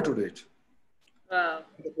honor to do it." Wow.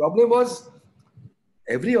 The problem was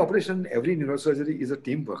every operation, every neurosurgery is a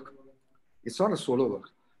teamwork. It's not a solo work.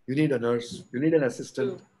 You need a nurse, you need an assistant,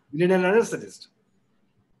 True. you need an anesthetist.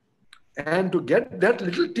 And to get that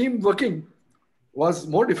little team working was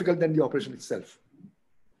more difficult than the operation itself.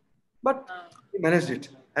 But Wow. we managed it.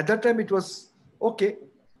 At that time, it was okay.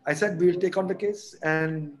 I said, we'll take on the case.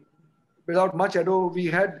 And without much ado, we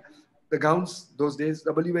had the gowns those days.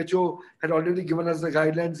 WHO had already given us the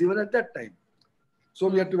guidelines even at that time. So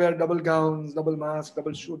we had to wear double gowns, double mask,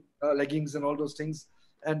 double shoot, leggings, and all those things,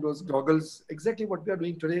 and those goggles. Exactly what we are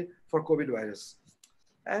doing today for COVID virus.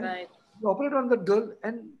 And Right. we operated on that girl,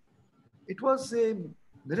 and it was a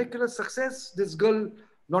miraculous success. This girl,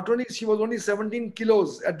 not only she was only 17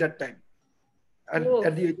 kilos at that time, at Oh.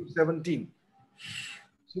 the age of 17,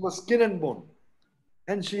 she was skin and bone,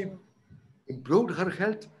 and she improved her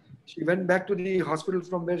health. She went back to the hospital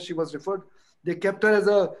from where she was referred. They kept her as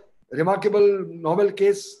a remarkable novel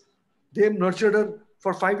case. They nurtured her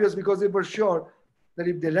for 5 years because they were sure that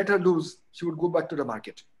if they let her loose, she would go back to the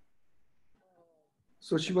market.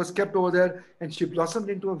 So she was kept over there, and she blossomed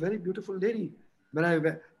into a very beautiful lady.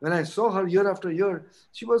 When I saw her year after year,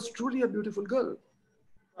 she was truly a beautiful girl.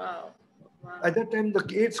 Wow. Wow. At that time, the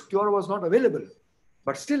AIDS cure was not available,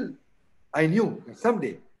 but still, I knew that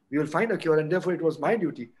someday we will find a cure, and therefore it was my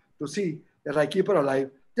duty to see that I keep her alive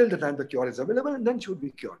till the time the cure is available, and then she would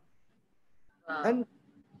be cured. Wow. And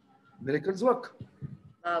miracles work.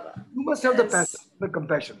 Wow. You must have the passion, Yes. the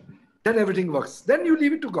compassion. Then everything works. Then you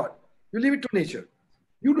leave it to God. You leave it to nature.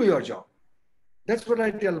 You do your job. That's what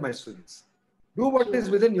I tell my students. Do what is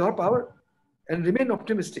True. within your power and remain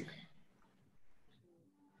optimistic,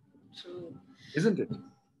 True. isn't it?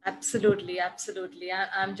 Absolutely, absolutely.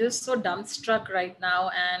 I'm just so dumbstruck right now,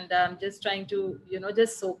 and I'm just trying to, you know,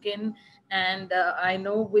 just soak in. And I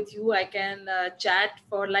know with you, I can chat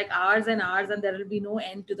for like hours and hours, and there will be no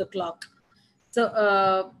end to the clock.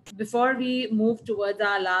 So before we move towards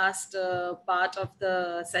our last part of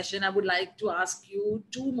the session, I would like to ask you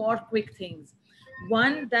two more quick things.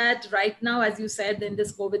 One, that right now, as you said, in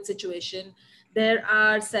this COVID situation, there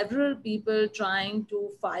are several people trying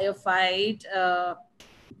to firefight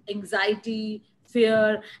anxiety,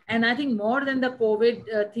 fear, and I think more than the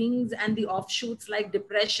COVID things and the offshoots like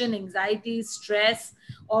depression, anxiety, stress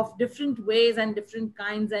of different ways and different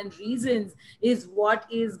kinds and reasons is what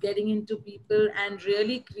is getting into people and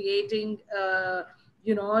really creating,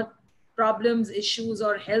 you know, problems, issues,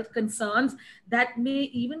 or health concerns that may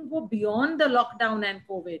even go beyond the lockdown and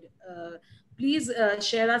COVID. Please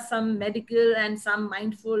share us some medical and some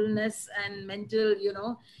mindfulness and mental, you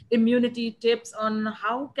know, immunity tips on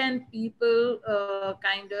how can people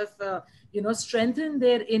kind of, you know, strengthen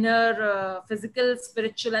their inner physical,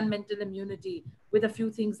 spiritual, and mental immunity with a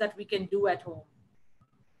few things that we can do at home.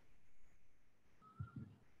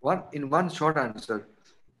 In one short answer,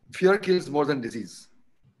 fear kills more than disease.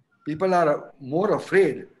 People are more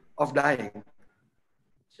afraid of dying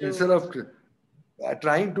instead True. of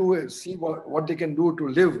trying to see what they can do to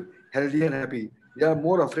live healthy and happy. They are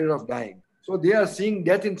more afraid of dying. So they are seeing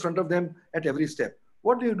death in front of them at every step.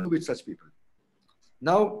 What do you do with such people?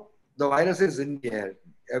 Now, the virus is in the air.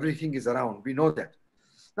 Everything is around. We know that.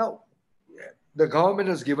 Now, the government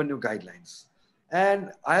has given you guidelines.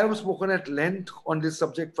 And I have spoken at length on this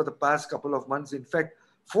subject for the past couple of months. In fact,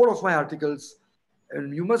 4 of my articles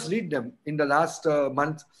and you must read them in the last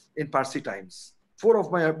month in Parsi Times. 4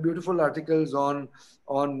 of my beautiful articles on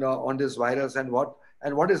this virus and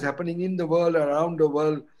what is happening in the world, around the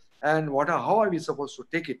world, and how are we supposed to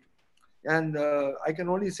take it. And I can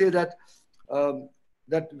only say that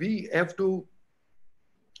that we have to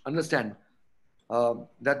understand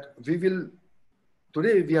that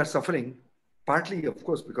today we are suffering partly, of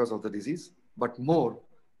course, because of the disease, but more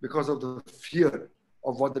because of the fear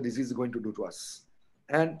of what the disease is going to do to us.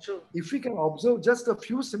 And True. if we can observe just a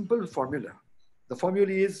few simple formula, the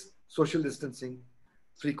formula is social distancing,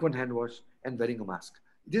 frequent hand wash, and wearing a mask.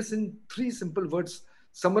 This in 3 simple words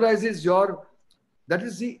summarizes that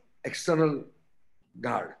is the external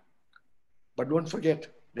guard. But don't forget,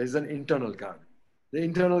 there is an internal guard. The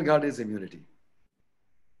internal guard is immunity.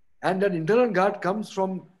 And that internal guard comes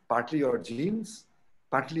from partly your genes,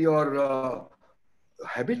 partly your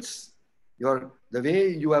habits, the way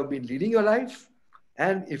you have been leading your life.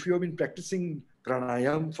 And if you have been practicing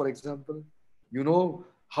pranayam, for example, you know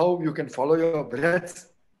how you can follow your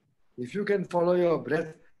breath. If you can follow your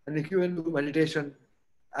breath, and if you can do meditation,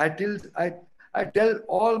 I tell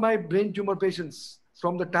all my brain tumor patients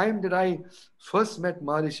from the time that I first met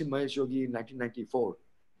Maharishi Mahesh Yogi in 1994,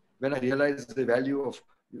 when I realized the value of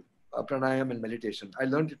pranayam and meditation. I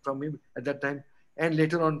learned it from him at that time, and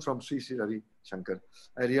later on from Sri Sri Ravi Shankar.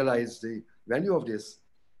 I realized the value of this,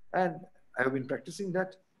 and I have been practicing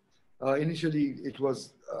that. Initially, it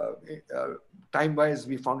was time-wise,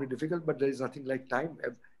 we found it difficult, but there is nothing like time.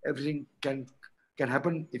 Everything can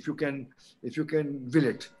happen if you can will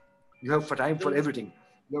it. You have time for everything.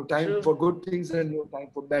 You have time for good things and you have time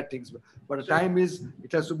for bad things. But the time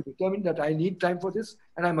it has to be determined that I need time for this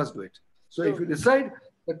and I must do it. So if you decide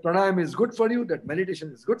that pranayam is good for you, that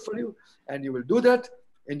meditation is good for you, and you will do that,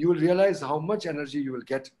 and you will realize how much energy you will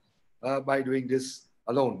get by doing this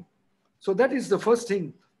alone. So that is the first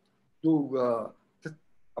thing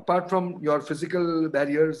apart from your physical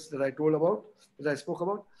barriers that I spoke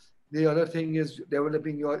about, the other thing is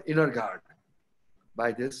developing your inner guard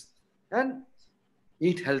by this. And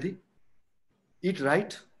eat healthy, eat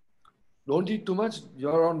right, don't eat too much.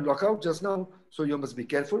 You're on lockout just now, so you must be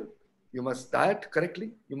careful. You must diet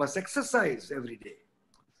correctly. You must exercise every day.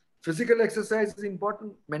 Physical exercise is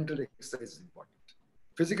important. Mental exercise is important.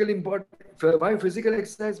 Why physical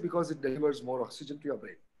exercise? Because it delivers more oxygen to your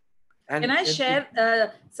brain. Can I share,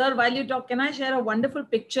 sir, while you talk, can I share a wonderful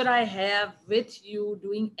picture I have with you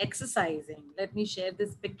doing exercising? Let me share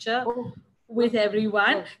this picture with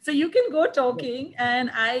everyone. So you can go talking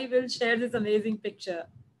and I will share this amazing picture.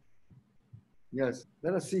 Yes,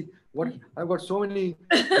 let us see. I've got so many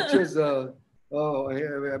pictures,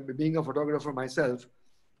 being a photographer myself.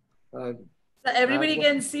 So everybody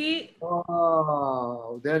can see.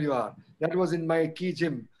 Oh, there you are. That was in my key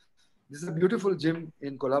gym. This is a beautiful gym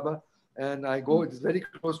in Kolaba. And I go, it's very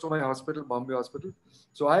close to my hospital, Bombay Hospital.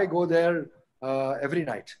 So I go there every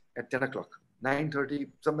night at 10 o'clock, 9:30,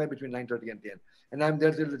 somewhere between 9:30 and 10. And I'm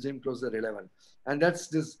there till the gym closes at 11. And that's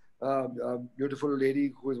this beautiful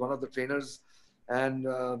lady who is one of the trainers, and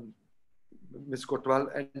Miss Kotwal,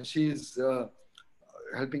 and she's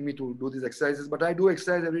helping me to do these exercises. But I do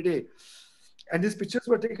exercise every day. And these pictures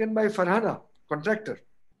were taken by Farhana, contractor,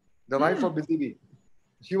 the wife of Bizibi.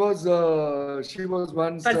 She was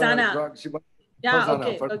once Farzana.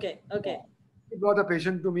 Farzana. Okay. She brought a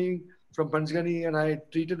patient to me from Panchgani, and I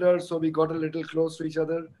treated her, so we got a little close to each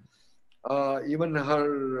other. Even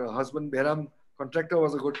her husband Behram, contractor,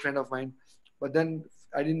 was a good friend of mine, but then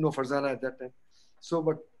I didn't know Farzana at that time. So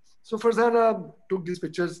Farzana took these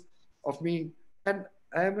pictures of me, and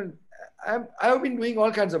I have been doing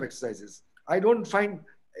all kinds of exercises. I don't find,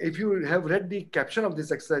 if you have read the caption of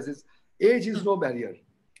these exercises, age is no barrier.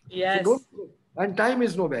 Yes. So and time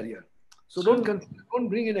is no barrier. So don't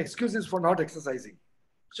bring in excuses for not exercising.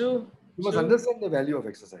 True. You must understand the value of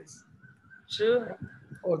exercise. True.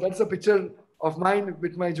 Oh, that's a picture of mine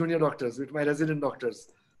with my junior doctors, with my resident doctors.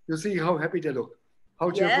 You see how happy they look,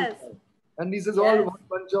 how cheerful. Yes. And this is all one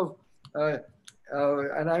bunch of,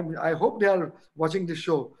 and I hope they are watching this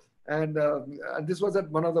show. And this was at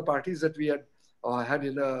one of the parties that we had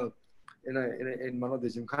in one of the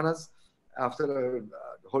gymkhanas after a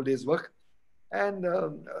whole day's work. And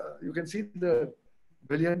you can see the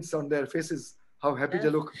brilliance on their faces, how happy they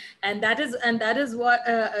look. And that is what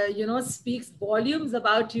speaks volumes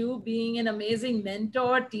about you being an amazing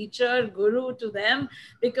mentor, teacher, guru to them,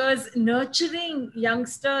 because nurturing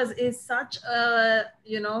youngsters is such a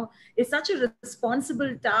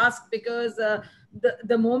responsible task, because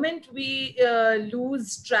the moment we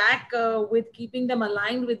lose track with keeping them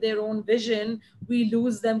aligned with their own vision, we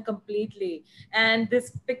lose them completely. And this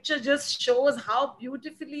picture just shows how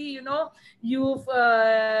beautifully, you've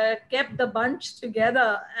kept the bunch together,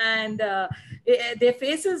 and their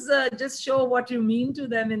faces just show what you mean to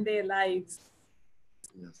them in their lives.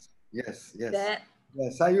 Yes, yes, yes, That,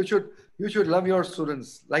 yes. You should love your students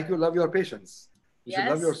like you love your patients. You should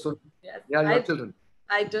love your yes, students. yes, They are your children.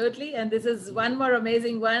 I totally. And this is one more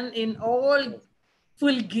amazing one in all Yes.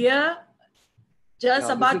 full gear, just Yeah, this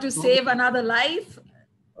about is to COVID. save another life.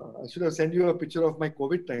 I should have sent you a picture of my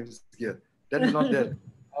COVID times here. That is not there.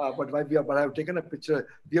 But I've taken a picture.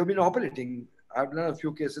 We have been operating. I've done a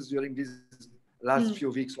few cases during these last Hmm.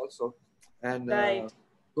 few weeks also. And Right,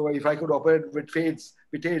 so if I could operate with AIDS,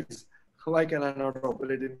 why can I not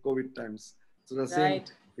operate in COVID times? So the same right.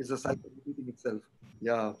 is a cycle repeating itself.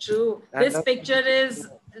 Yeah. True. And This picture is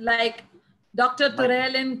like Dr. my,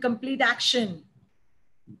 Turel in complete action.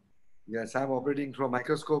 yes, I'm operating through a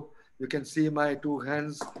microscope. You can see my two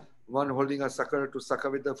hands, one holding a sucker to sucker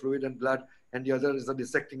with the fluid and blood, and the other is a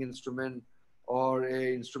dissecting instrument or a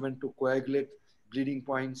instrument to coagulate bleeding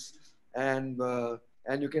points. And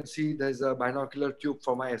you can see there's a binocular tube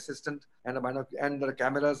for my assistant and and the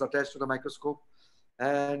cameras attached to the microscope.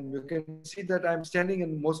 And you can see that I'm standing,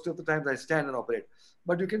 and most of the times I stand and operate.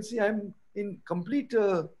 But you can see I'm in complete,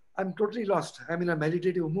 I'm totally lost. I'm in a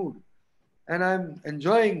meditative mood, and I'm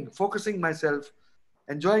enjoying myself,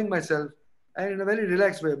 and in a very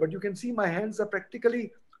relaxed way. But you can see my hands are practically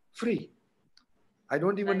free. I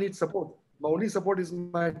don't even Right. need support. My only support is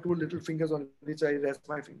my two little fingers on which I rest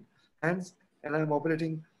my hands, and I'm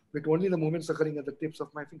operating with only the movements occurring at the tips of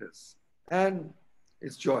my fingers. And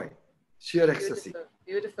it's joy, sheer ecstasy. Beautiful,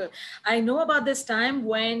 beautiful. I know about this time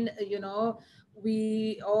when,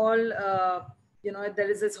 we all, there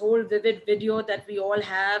is this whole vivid video that we all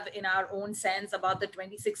have in our own sense about the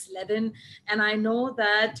 2611. And I know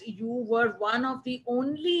that you were one of the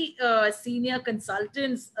only senior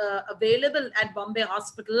consultants available at Bombay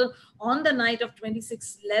Hospital on the night of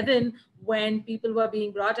 2611 when people were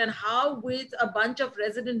being brought, and how with a bunch of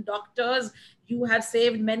resident doctors you have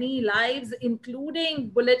saved many lives, including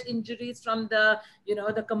bullet injuries from the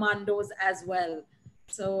commandos as well.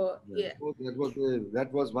 So Yeah. yeah. Oh, that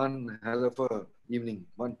was one hell of a evening.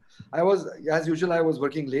 I was, as usual, I was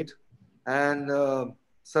working late, and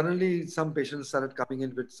suddenly some patients started coming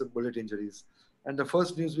in with some bullet injuries. And the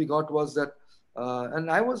first news we got was that,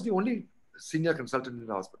 and I was the only senior consultant in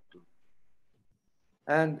the hospital,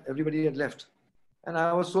 and everybody had left. And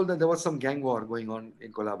I was told that there was some gang war going on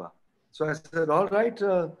in Kolaba. So I said, all right,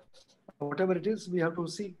 whatever it is, we have to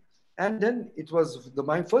see. And then it was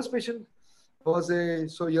my first patient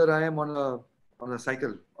so here I am on a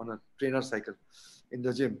cycle, on a trainer cycle in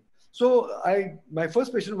the gym. So my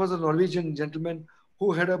first patient was a Norwegian gentleman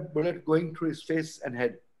who had a bullet going through his face and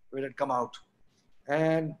head when it had come out.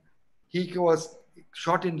 And he was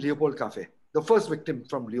shot in Leopold Cafe, the first victim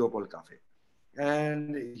from Leopold Cafe.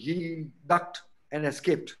 And he ducked and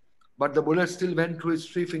escaped. But the bullet still went through his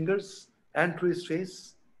three fingers and through his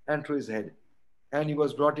face and through his head. And he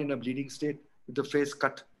was brought in a bleeding state with the face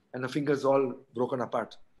cut and the fingers all broken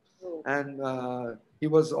apart. And he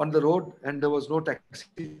was on the road, and there was no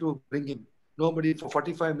taxi to bring him. Nobody for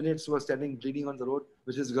 45 minutes was standing bleeding on the road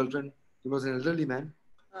with his girlfriend. He was an elderly man.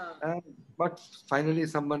 And, but finally,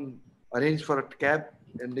 someone arranged for a cab,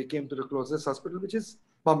 and they came to the closest hospital, which is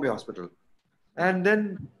Bombay Hospital. And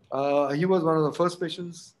then he was one of the first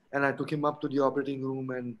patients, and I took him up to the operating room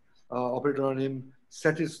and operated on him,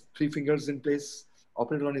 set his three fingers in place,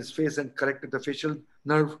 operated on his face, and corrected the facial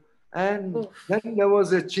nerve. And then there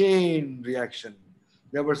was a chain reaction.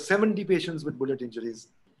 There were 70 patients with bullet injuries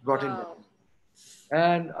brought in. Wow.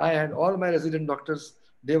 And I had all my resident doctors,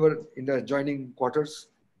 they were in the adjoining quarters.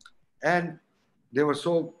 And they were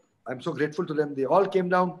I'm so grateful to them. They all came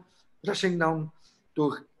down, rushing down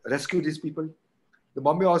to rescue these people. The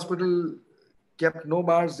Bombay Hospital kept no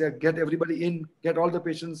bars. They get everybody in, get all the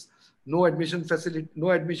patients, no admission facility,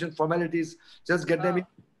 no admission formalities, just get them in.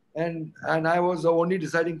 And I was the only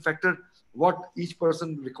deciding factor what each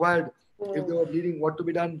person required. If they were bleeding, what to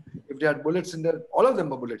be done. If they had bullets in there, all of them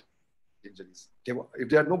were bullet injuries. If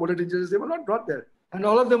they had no bullet injuries, they were not brought there. And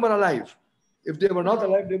all of them were alive. If they were not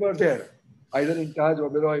alive, they were there, either in Taj or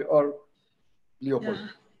Beroy or Leopold.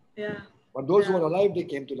 Yeah. But those who were alive, they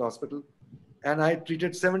came to the hospital. And I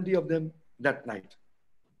treated 70 of them that night,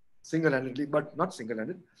 single-handedly, but not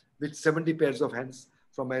single-handed, with 70 pairs of hands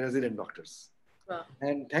from my resident doctors. Wow.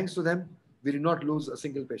 And thanks to them, we did not lose a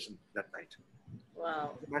single patient that night.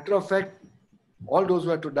 Wow. As a matter of fact, all those who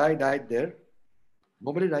had to die died there.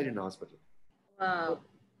 Nobody died in the hospital. Wow.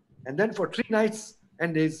 And then for 3 nights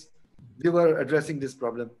and days, we were addressing this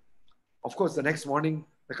problem. of course, the next morning,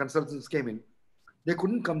 the consultants came in. They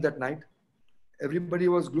couldn't come that night. Everybody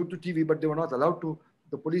was glued to TV, but they were not allowed to.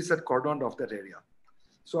 The police had cordoned off that area.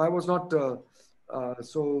 So I was not,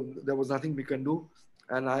 so there was nothing we can do.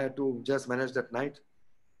 And I had to just manage that night.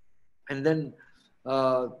 And then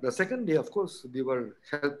the second day, of course, we were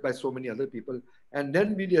helped by so many other people. And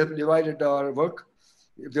then we divided our work.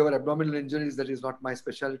 If there were abdominal injuries, that is not my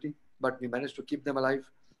specialty, but we managed to keep them alive.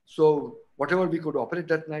 So whatever we could operate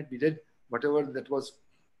that night, we did. Whatever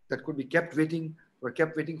that could be kept waiting, were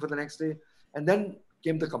kept waiting for the next day. And then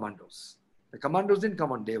came the commandos. The commandos didn't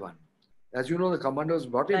come on day one. As you know, the commandos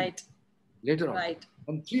brought in later on.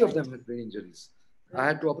 And three of them had brain injuries. I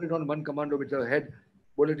had to operate on one commando with a head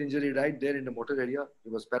bullet injury right there in the motor area. He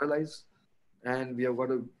was paralyzed. And we have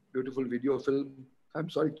got a beautiful video film. I'm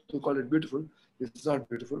sorry to call it beautiful. It's not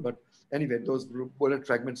beautiful. But anyway, those bullet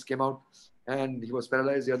fragments came out and he was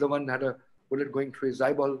paralyzed. The other one had a bullet going through his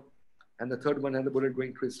eyeball. And the third one had a bullet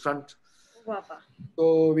going through his front. Wow.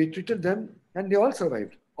 So we treated them and they all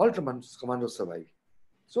survived. All commandos survived.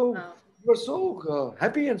 So we were so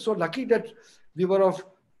happy and so lucky that we were of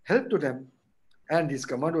help to them. And these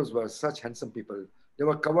commandos were such handsome people. They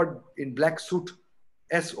were covered in black suit,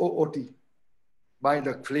 SOOT, by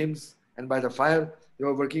the flames and by the fire. They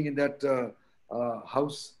were working in that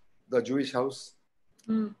house, the Jewish house.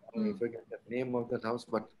 I forget the name of that house,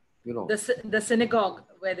 but you know. The synagogue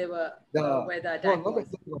where they were, where the attack was.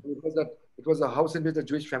 It was a house in which the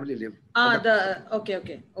Jewish family lived.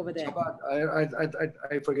 Okay, over there.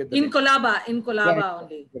 I forget the name. In Colaba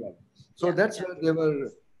only. So that's where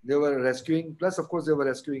they were rescuing. Plus, of course, they were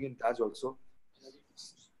rescuing in Taj also.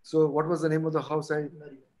 So what was the name of the house?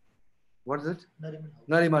 What is it?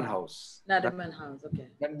 Nariman House. Nariman House, okay.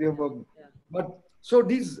 And they were, but so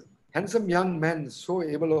these handsome young men, so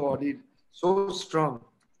able-bodied, so strong,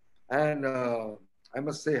 and I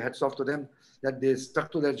must say hats off to them that they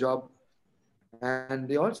stuck to their job, and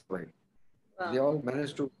they all survived. They all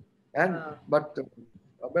managed to, but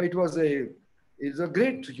it was a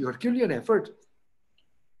great Herculean effort.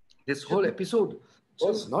 This whole episode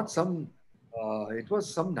was not some. It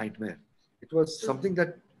was some nightmare. It was something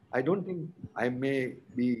that I don't think I may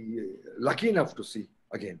be lucky enough to see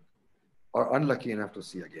again, or unlucky enough to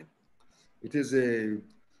see again. It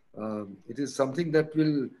is something that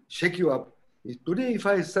will shake you up. Today, if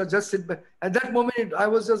I just sit back, at that moment, I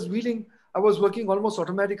was just wheeling. I was working almost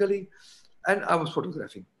automatically, and I was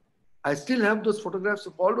photographing. I still have those photographs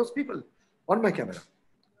of all those people on my camera.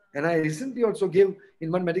 And I recently also gave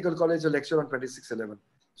in one medical college a lecture on 2611.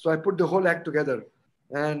 So I put the whole act together.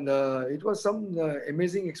 And it was some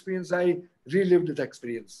amazing experience. I relived that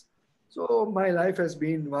experience. So my life has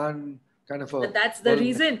been one kind of a... But that's the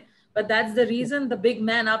reason. But that's the reason the big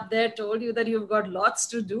man up there told you that you've got lots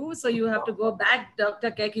to do. So you have to go back,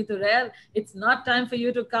 Dr. Keki Turel. It's not time for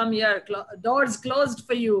you to come here. Doors closed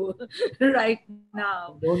for you right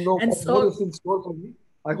now. I don't know and what so, more is in store for me.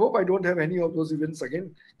 I hope I don't have any of those events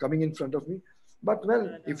again coming in front of me. But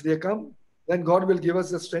well, if they come, then God will give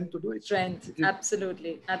us the strength to do it. Strength,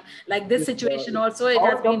 absolutely. Like this situation also, it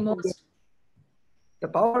has been most... The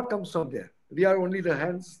power comes from there. We are only the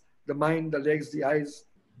hands, the mind, the legs, the eyes.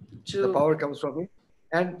 True. The power comes from it.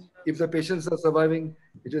 And if the patients are surviving,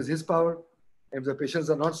 it is his power. If the patients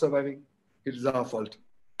are not surviving, it is our fault.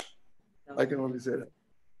 I can only say that.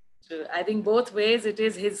 I think both ways it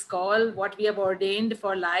is his call, what we have ordained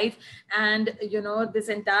for life. And, you know, this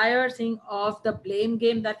entire thing of the blame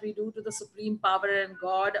game that we do to the supreme power and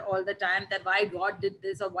God all the time, that why God did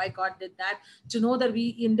this or why God did that, to know that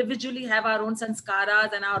we individually have our own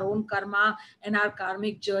sanskaras and our own karma and our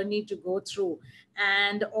karmic journey to go through.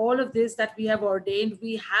 And all of this that we have ordained,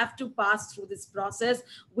 we have to pass through this process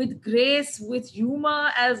with grace, with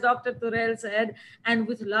humor, as Dr. Turel said, and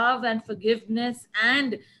with love and forgiveness,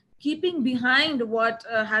 and keeping behind what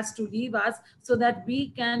has to leave us, so that we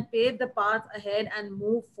can pave the path ahead and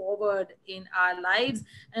move forward in our lives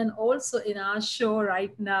and also in our show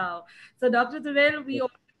right now. So Dr. Turel, we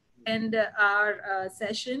end our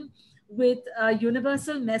session with a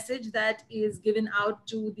universal message that is given out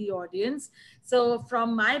to the audience. So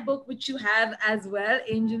from my book, which you have as well,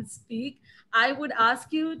 Angels Speak, I would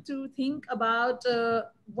ask you to think about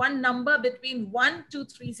one number between 1 to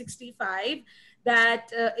 365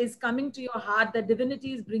 that is coming to your heart, that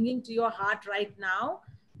divinity is bringing to your heart right now.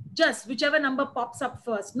 Just whichever number pops up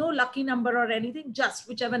first, no lucky number or anything, just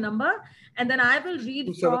whichever number. And then I will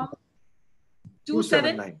read from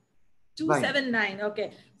 279.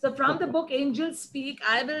 Okay. So from the book Angels Speak,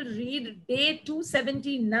 I will read day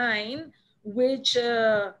 279, which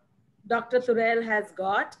Dr. Turel has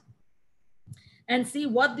got. and see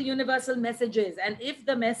what the universal message is. And if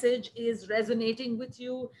the message is resonating with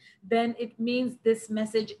you, then it means this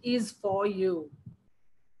message is for you.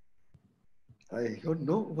 I don't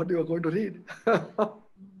know what you are going to read.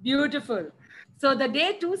 Beautiful. So the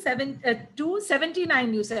day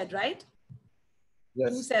 279, you said, right? Yes.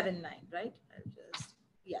 279, right?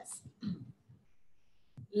 Yes.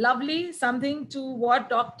 Lovely. Something to what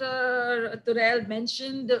Dr. Turel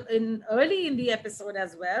mentioned early in the episode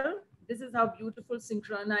as well. This is how beautiful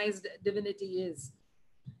synchronized divinity is.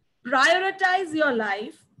 Prioritize your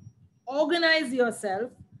life, organize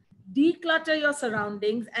yourself, declutter your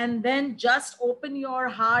surroundings, and then just open your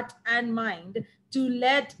heart and mind to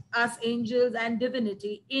let us angels and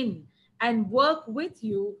divinity in and work with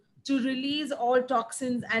you to release all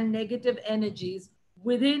toxins and negative energies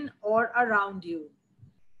within or around you.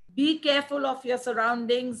 Be careful of your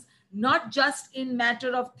surroundings, not just in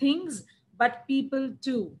matter of things, but people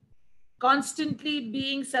too. Constantly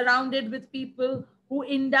being surrounded with people who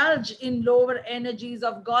indulge in lower energies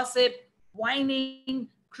of gossip, whining,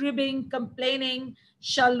 cribbing, complaining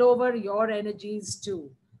shall lower your energies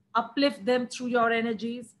too. Uplift them through your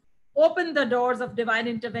energies. Open the doors of divine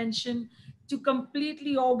intervention to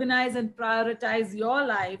completely organize and prioritize your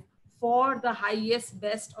life for the highest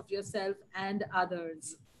best of yourself and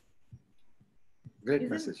others. Great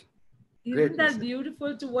Isn't message. isn't Great that message.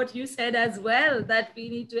 beautiful to what you said as well? That we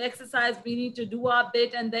need to exercise, we need to do our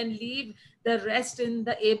bit, and then leave the rest in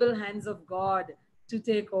the able hands of God to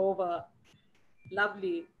take over.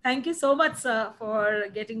 Lovely. Thank you so much, sir, for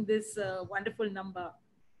getting this wonderful number.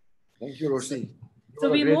 Thank you, So, Roshni.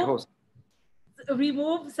 so You are a great host. we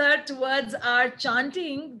move, sir, towards our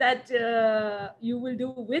chanting that you will do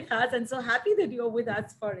with us. And so happy that you're with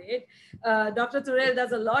us for it. Dr. Turel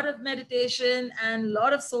does a lot of meditation and a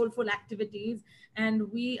lot of soulful activities.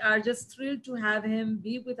 And we are just thrilled to have him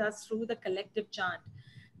be with us through the collective chant.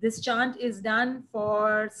 This chant is done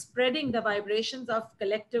for spreading the vibrations of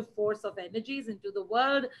collective force of energies into the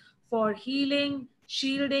world for healing,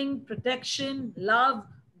 shielding, protection, love,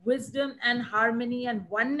 wisdom, and harmony and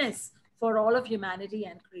oneness for all of humanity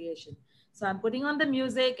and creation. So I'm putting on the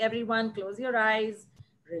music. Everyone, close your eyes,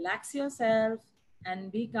 relax yourself,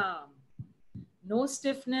 and be calm. No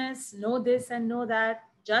stiffness, no this and no that.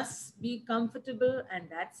 Just be comfortable, and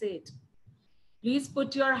that's it. Please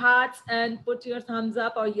put your hearts and put your thumbs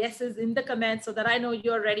up or yeses in the comments so that I know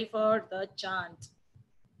you're ready for the chant.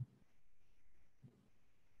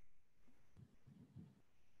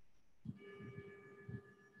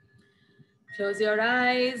 Close your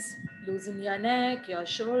eyes, loosen your neck, your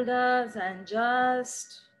shoulders, and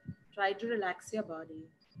just try to relax your body.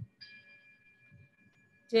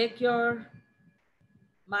 Take your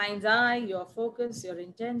mind's eye, your focus, your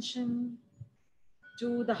intention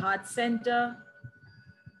to the heart center,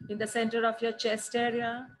 in the center of your chest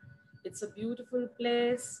area. It's a beautiful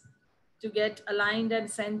place to get aligned and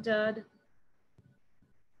centered.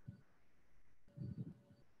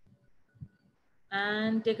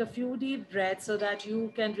 And take a few deep breaths so that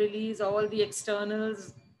you can release all the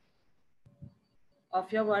externals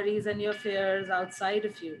of your worries and your fears outside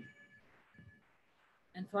of you.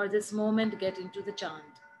 And for this moment, get into the chant.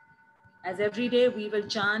 As every day, we will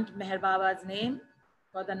chant Meher Baba's name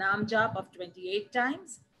for the Nam Jap of 28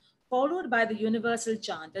 times, followed by the universal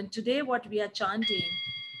chant. And today, what we are chanting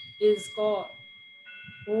is called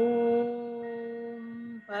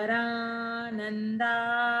Om Paranandaya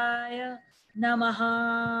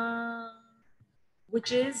Namaha,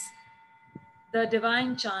 which is the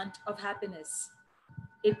divine chant of happiness.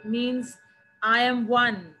 It means I am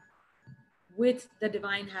one with the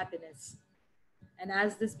divine happiness. And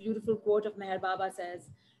as this beautiful quote of Meher Baba says,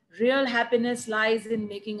 real happiness lies in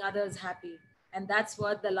making others happy. And that's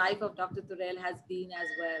what the life of Dr. Turel has been as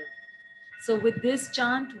well. So with this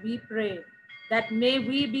chant, we pray that may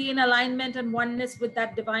we be in alignment and oneness with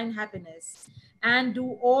that divine happiness and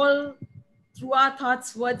do all through our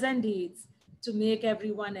thoughts, words, and deeds to make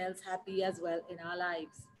everyone else happy as well in our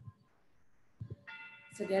lives.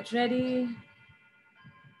 So get ready.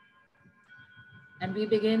 And we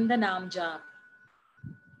begin the Nam Jap.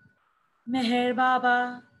 Meher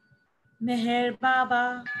Baba, Meher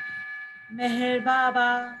Baba, Meher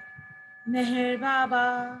Baba, Meher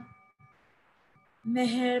Baba,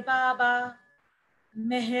 Meher Baba,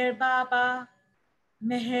 Meher Baba,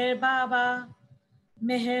 Meher Baba,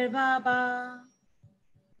 Meher Baba,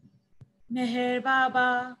 Meher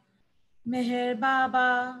Baba, Meher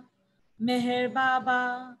Baba, Meher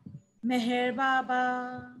Baba, Meher Baba,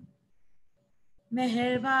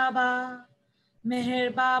 Meher Baba,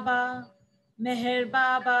 Meher Baba, Meher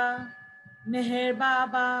Baba, Meher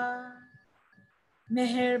Baba,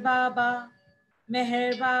 Meher Baba,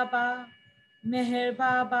 Meher Baba, Meher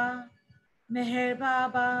Baba, Meher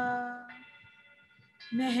Baba,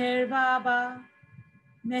 Meher Baba,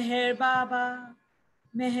 Meher Baba,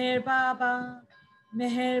 Meher Baba,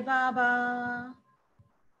 Meher Baba,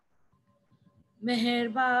 Meher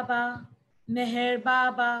Baba, Meher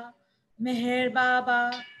Baba, Meher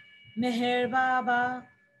Baba, Meher Baba,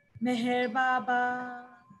 Meher Baba,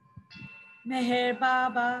 Meher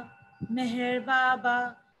Baba, Meher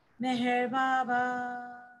Baba, Meher Baba.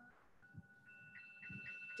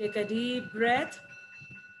 Take a deep breath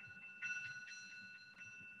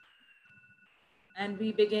and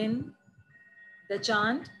we begin the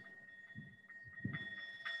chant.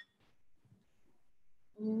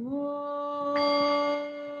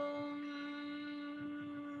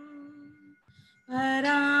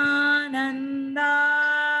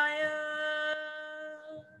 Paranandaya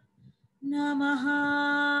Namaha.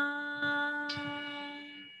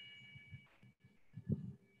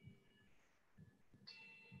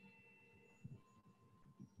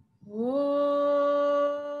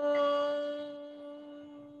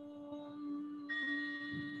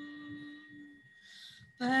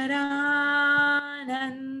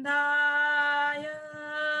 Paranandaya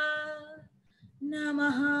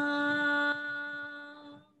Namaha.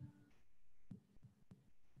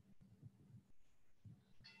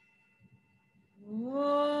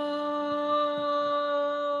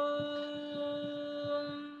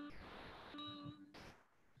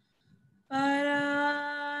 Paranandaya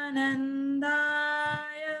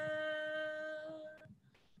Namaha.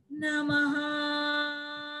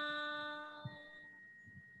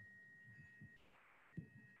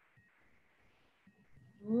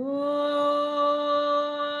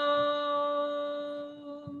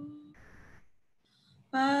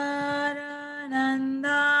 Paranandaya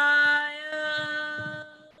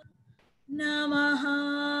Namaha.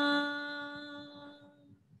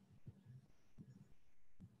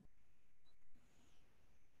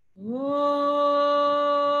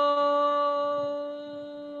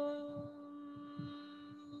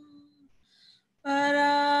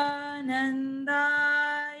 Paranandaya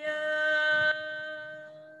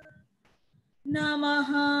Namaha.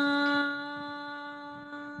 Paranandaya Namaha.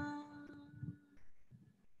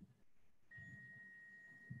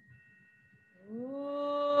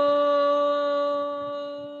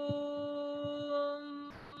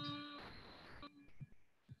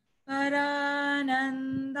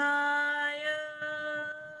 Paranandaya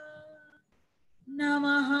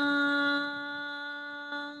Namaha.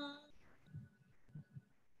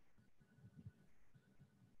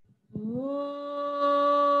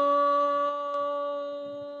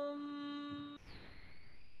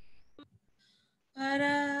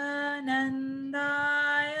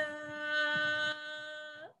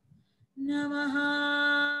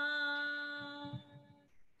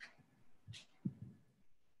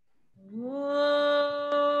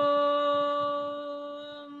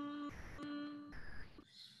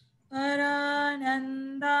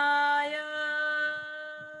 Paranandaya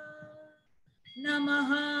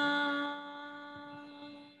Namaha.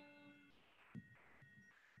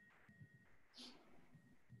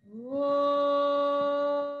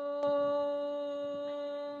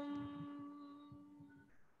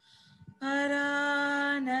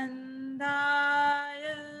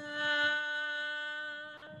 Paranandaya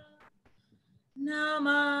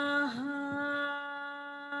Namaha.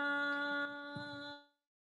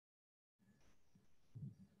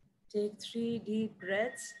 Take 3 deep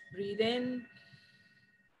breaths. Breathe in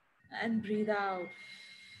and breathe out.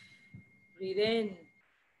 Breathe in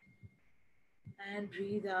and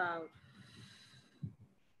breathe out.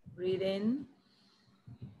 Breathe in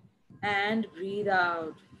and breathe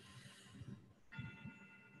out.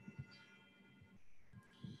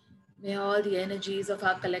 May all the energies of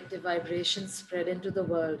our collective vibrations spread into the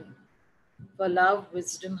world for love,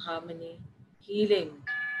 wisdom, harmony, healing,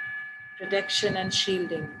 protection, and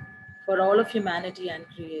shielding for all of humanity and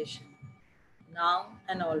creation, now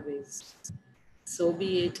and always. So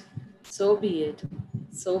be it, so be it,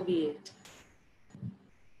 so be it.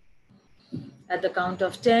 At the count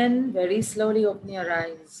of 10, very slowly open your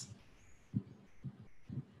eyes.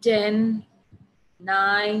 10,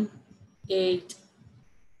 9, 8,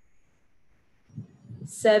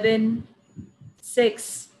 7,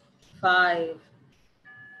 6, 5,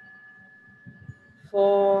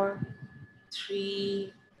 4,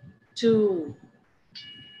 3, 2,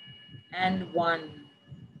 and 1.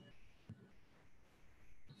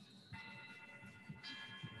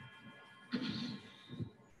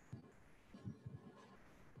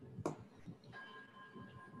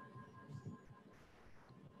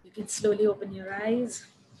 You can slowly open your eyes.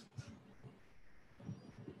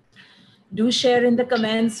 Do share in the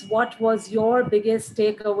comments what was your biggest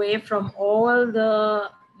takeaway from all the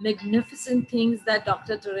magnificent things that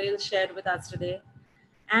Dr. Turel shared with us today,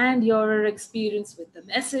 and your experience with the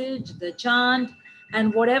message, the chant,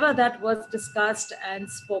 and whatever that was discussed and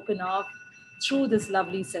spoken of through this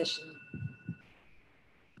lovely session.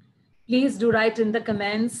 Please do write in the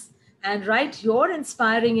comments and write your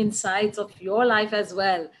inspiring insights of your life as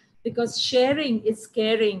well, because sharing is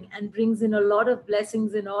caring and brings in a lot of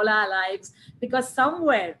blessings in all our lives. Because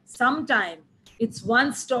somewhere, sometime, it's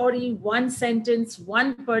one story, one sentence,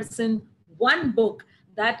 one person, one book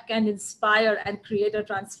that can inspire and create a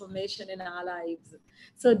transformation in our lives.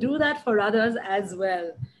 So do that for others as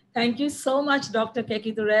well. Thank you so much, Dr.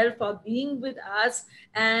 Keki Turel, for being with us.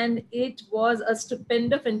 And it was a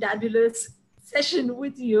stupendous, fantabulous session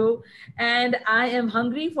with you. And I am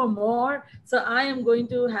hungry for more. So I am going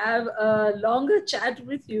to have a longer chat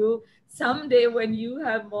with you someday when you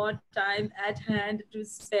have more time at hand to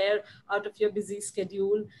spare out of your busy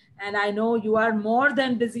schedule. And I know you are more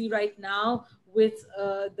than busy right now with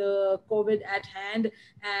the COVID at hand,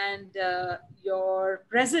 and your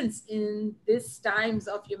presence in these times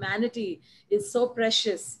of humanity is so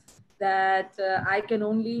precious that I can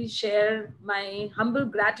only share my humble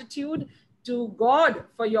gratitude to God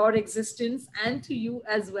for your existence, and to you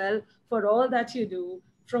as well for all that you do,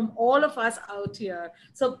 from all of us out here.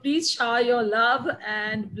 So please shower your love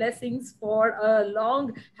and blessings for a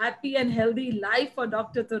long, happy, and healthy life for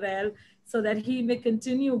Dr. Turel, so that he may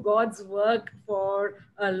continue God's work for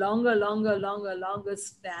a longer, longer, longer, longer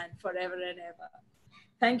span, forever and ever.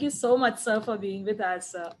 Thank you so much, sir, for being with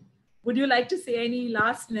us. Would you like to say any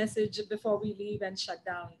last message before we leave and shut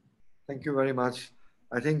down? Thank you very much.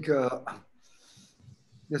 I think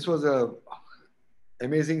this was a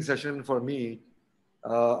amazing session for me.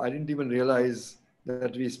 I didn't even realize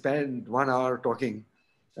that we spent 1 hour talking,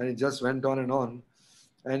 and it just went on and on.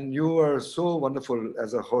 And you were so wonderful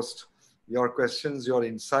as a host. Your questions, your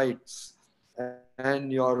insights,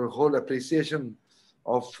 and your whole appreciation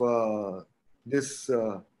of this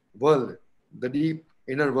world, the deep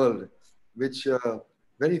inner world, which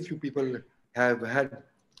very few people have had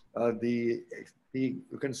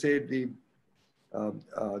you can say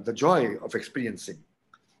the joy of experiencing.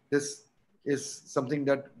 This is something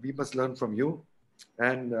that we must learn from you.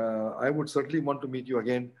 And I would certainly want to meet you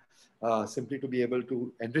again, simply to be able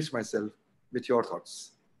to enrich myself with your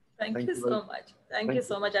thoughts. Thank you so much. Thank you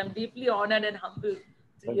so much. I'm deeply honored and humbled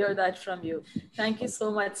to hear that from you. Thank you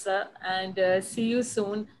so much, sir. And see you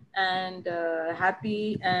soon. And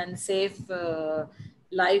happy and safe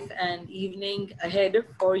life and evening ahead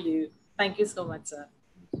for you. Thank you so much, sir.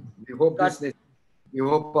 We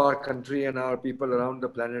hope our country and our people around the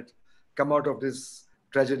planet come out of this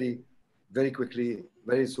tragedy very quickly,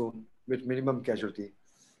 very soon, with minimum casualty.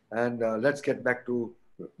 And let's get back to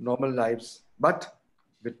normal lives, but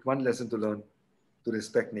with one lesson to learn: to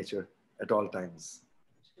respect nature at all times.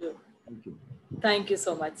 True. Thank you. Thank you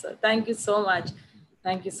so much, sir. Thank you so much.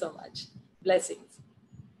 Thank you so much. Blessings.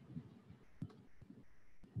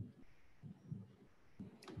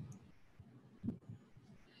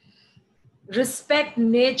 Respect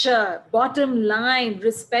nature, bottom line,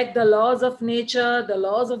 respect the laws of nature, the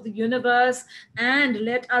laws of the universe, and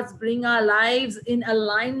let us bring our lives in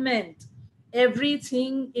alignment.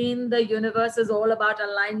 Everything in the universe is all about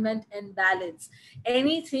alignment and balance.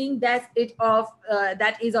 Anything that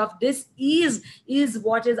is of dis-ease is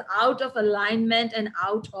what is out of alignment and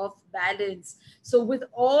out of balance. So with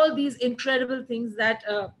all these incredible things that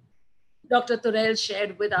Dr. Turel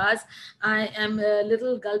shared with us, I am a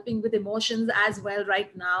little gulping with emotions as well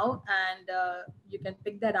right now, and you can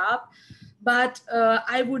pick that up. But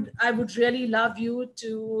I would really love you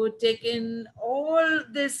to take in all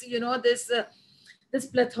this, this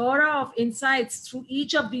plethora of insights through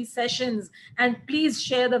each of these sessions, and please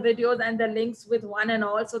share the videos and the links with one and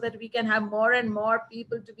all, so that we can have more and more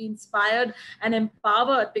people to be inspired and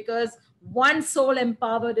empowered, because one soul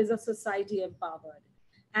empowered is a society empowered.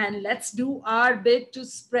 And let's do our bit to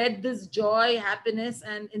spread this joy, happiness,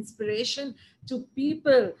 and inspiration to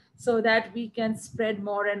people, so that we can spread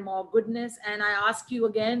more and more goodness. And I ask you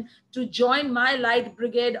again to join my light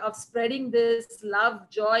brigade of spreading this love,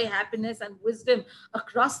 joy, happiness, and wisdom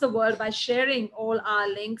across the world by sharing all our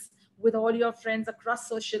links with all your friends across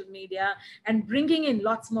social media and bringing in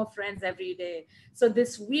lots more friends every day. So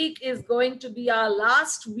this week is going to be our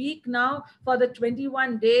last week now for the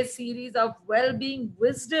 21-day series of well-being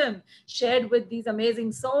wisdom shared with these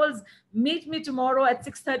amazing souls. Meet me tomorrow at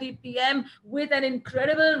 6:30 p.m. with an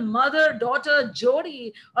incredible mother-daughter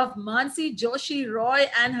jodi of Mansi Joshi Roy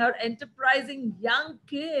and her enterprising young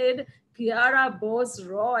kid, Kiara Bose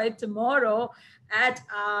Roy, tomorrow at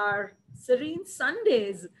our Serene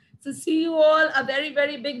Sundays. So see you all. A very,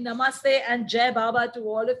 very big namaste and Jai Baba to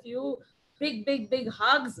all of you. Big, big, big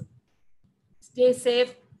hugs. Stay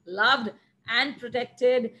safe, loved, and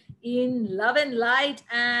protected in love and light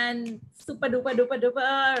and super duper duper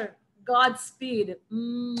duper Godspeed.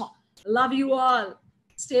 Love you all.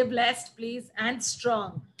 Stay blessed, please, and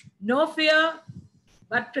strong. No fear,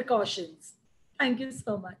 but precautions. Thank you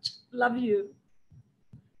so much. Love you.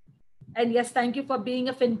 And yes, thank you for being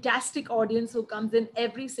a fantastic audience who comes in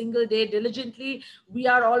every single day diligently. We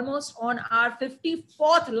are almost on our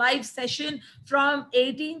 54th live session from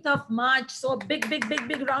 18th of March. So a big, big, big,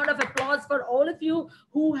 big round of applause for all of you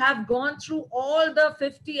who have gone through all the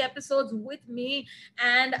 50 episodes with me.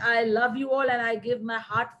 And I love you all and I give my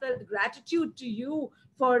heartfelt gratitude to you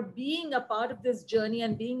for being a part of this journey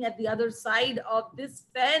and being at the other side of this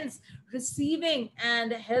fence, receiving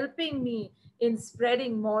and helping me in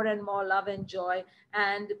spreading more and more love and joy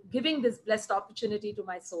and giving this blessed opportunity to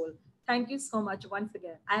my soul. Thank you so much once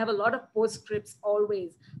again. I have a lot of postscripts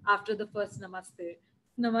always after the first namaste.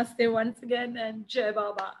 Namaste once again and Jai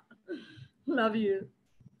Baba. Love you.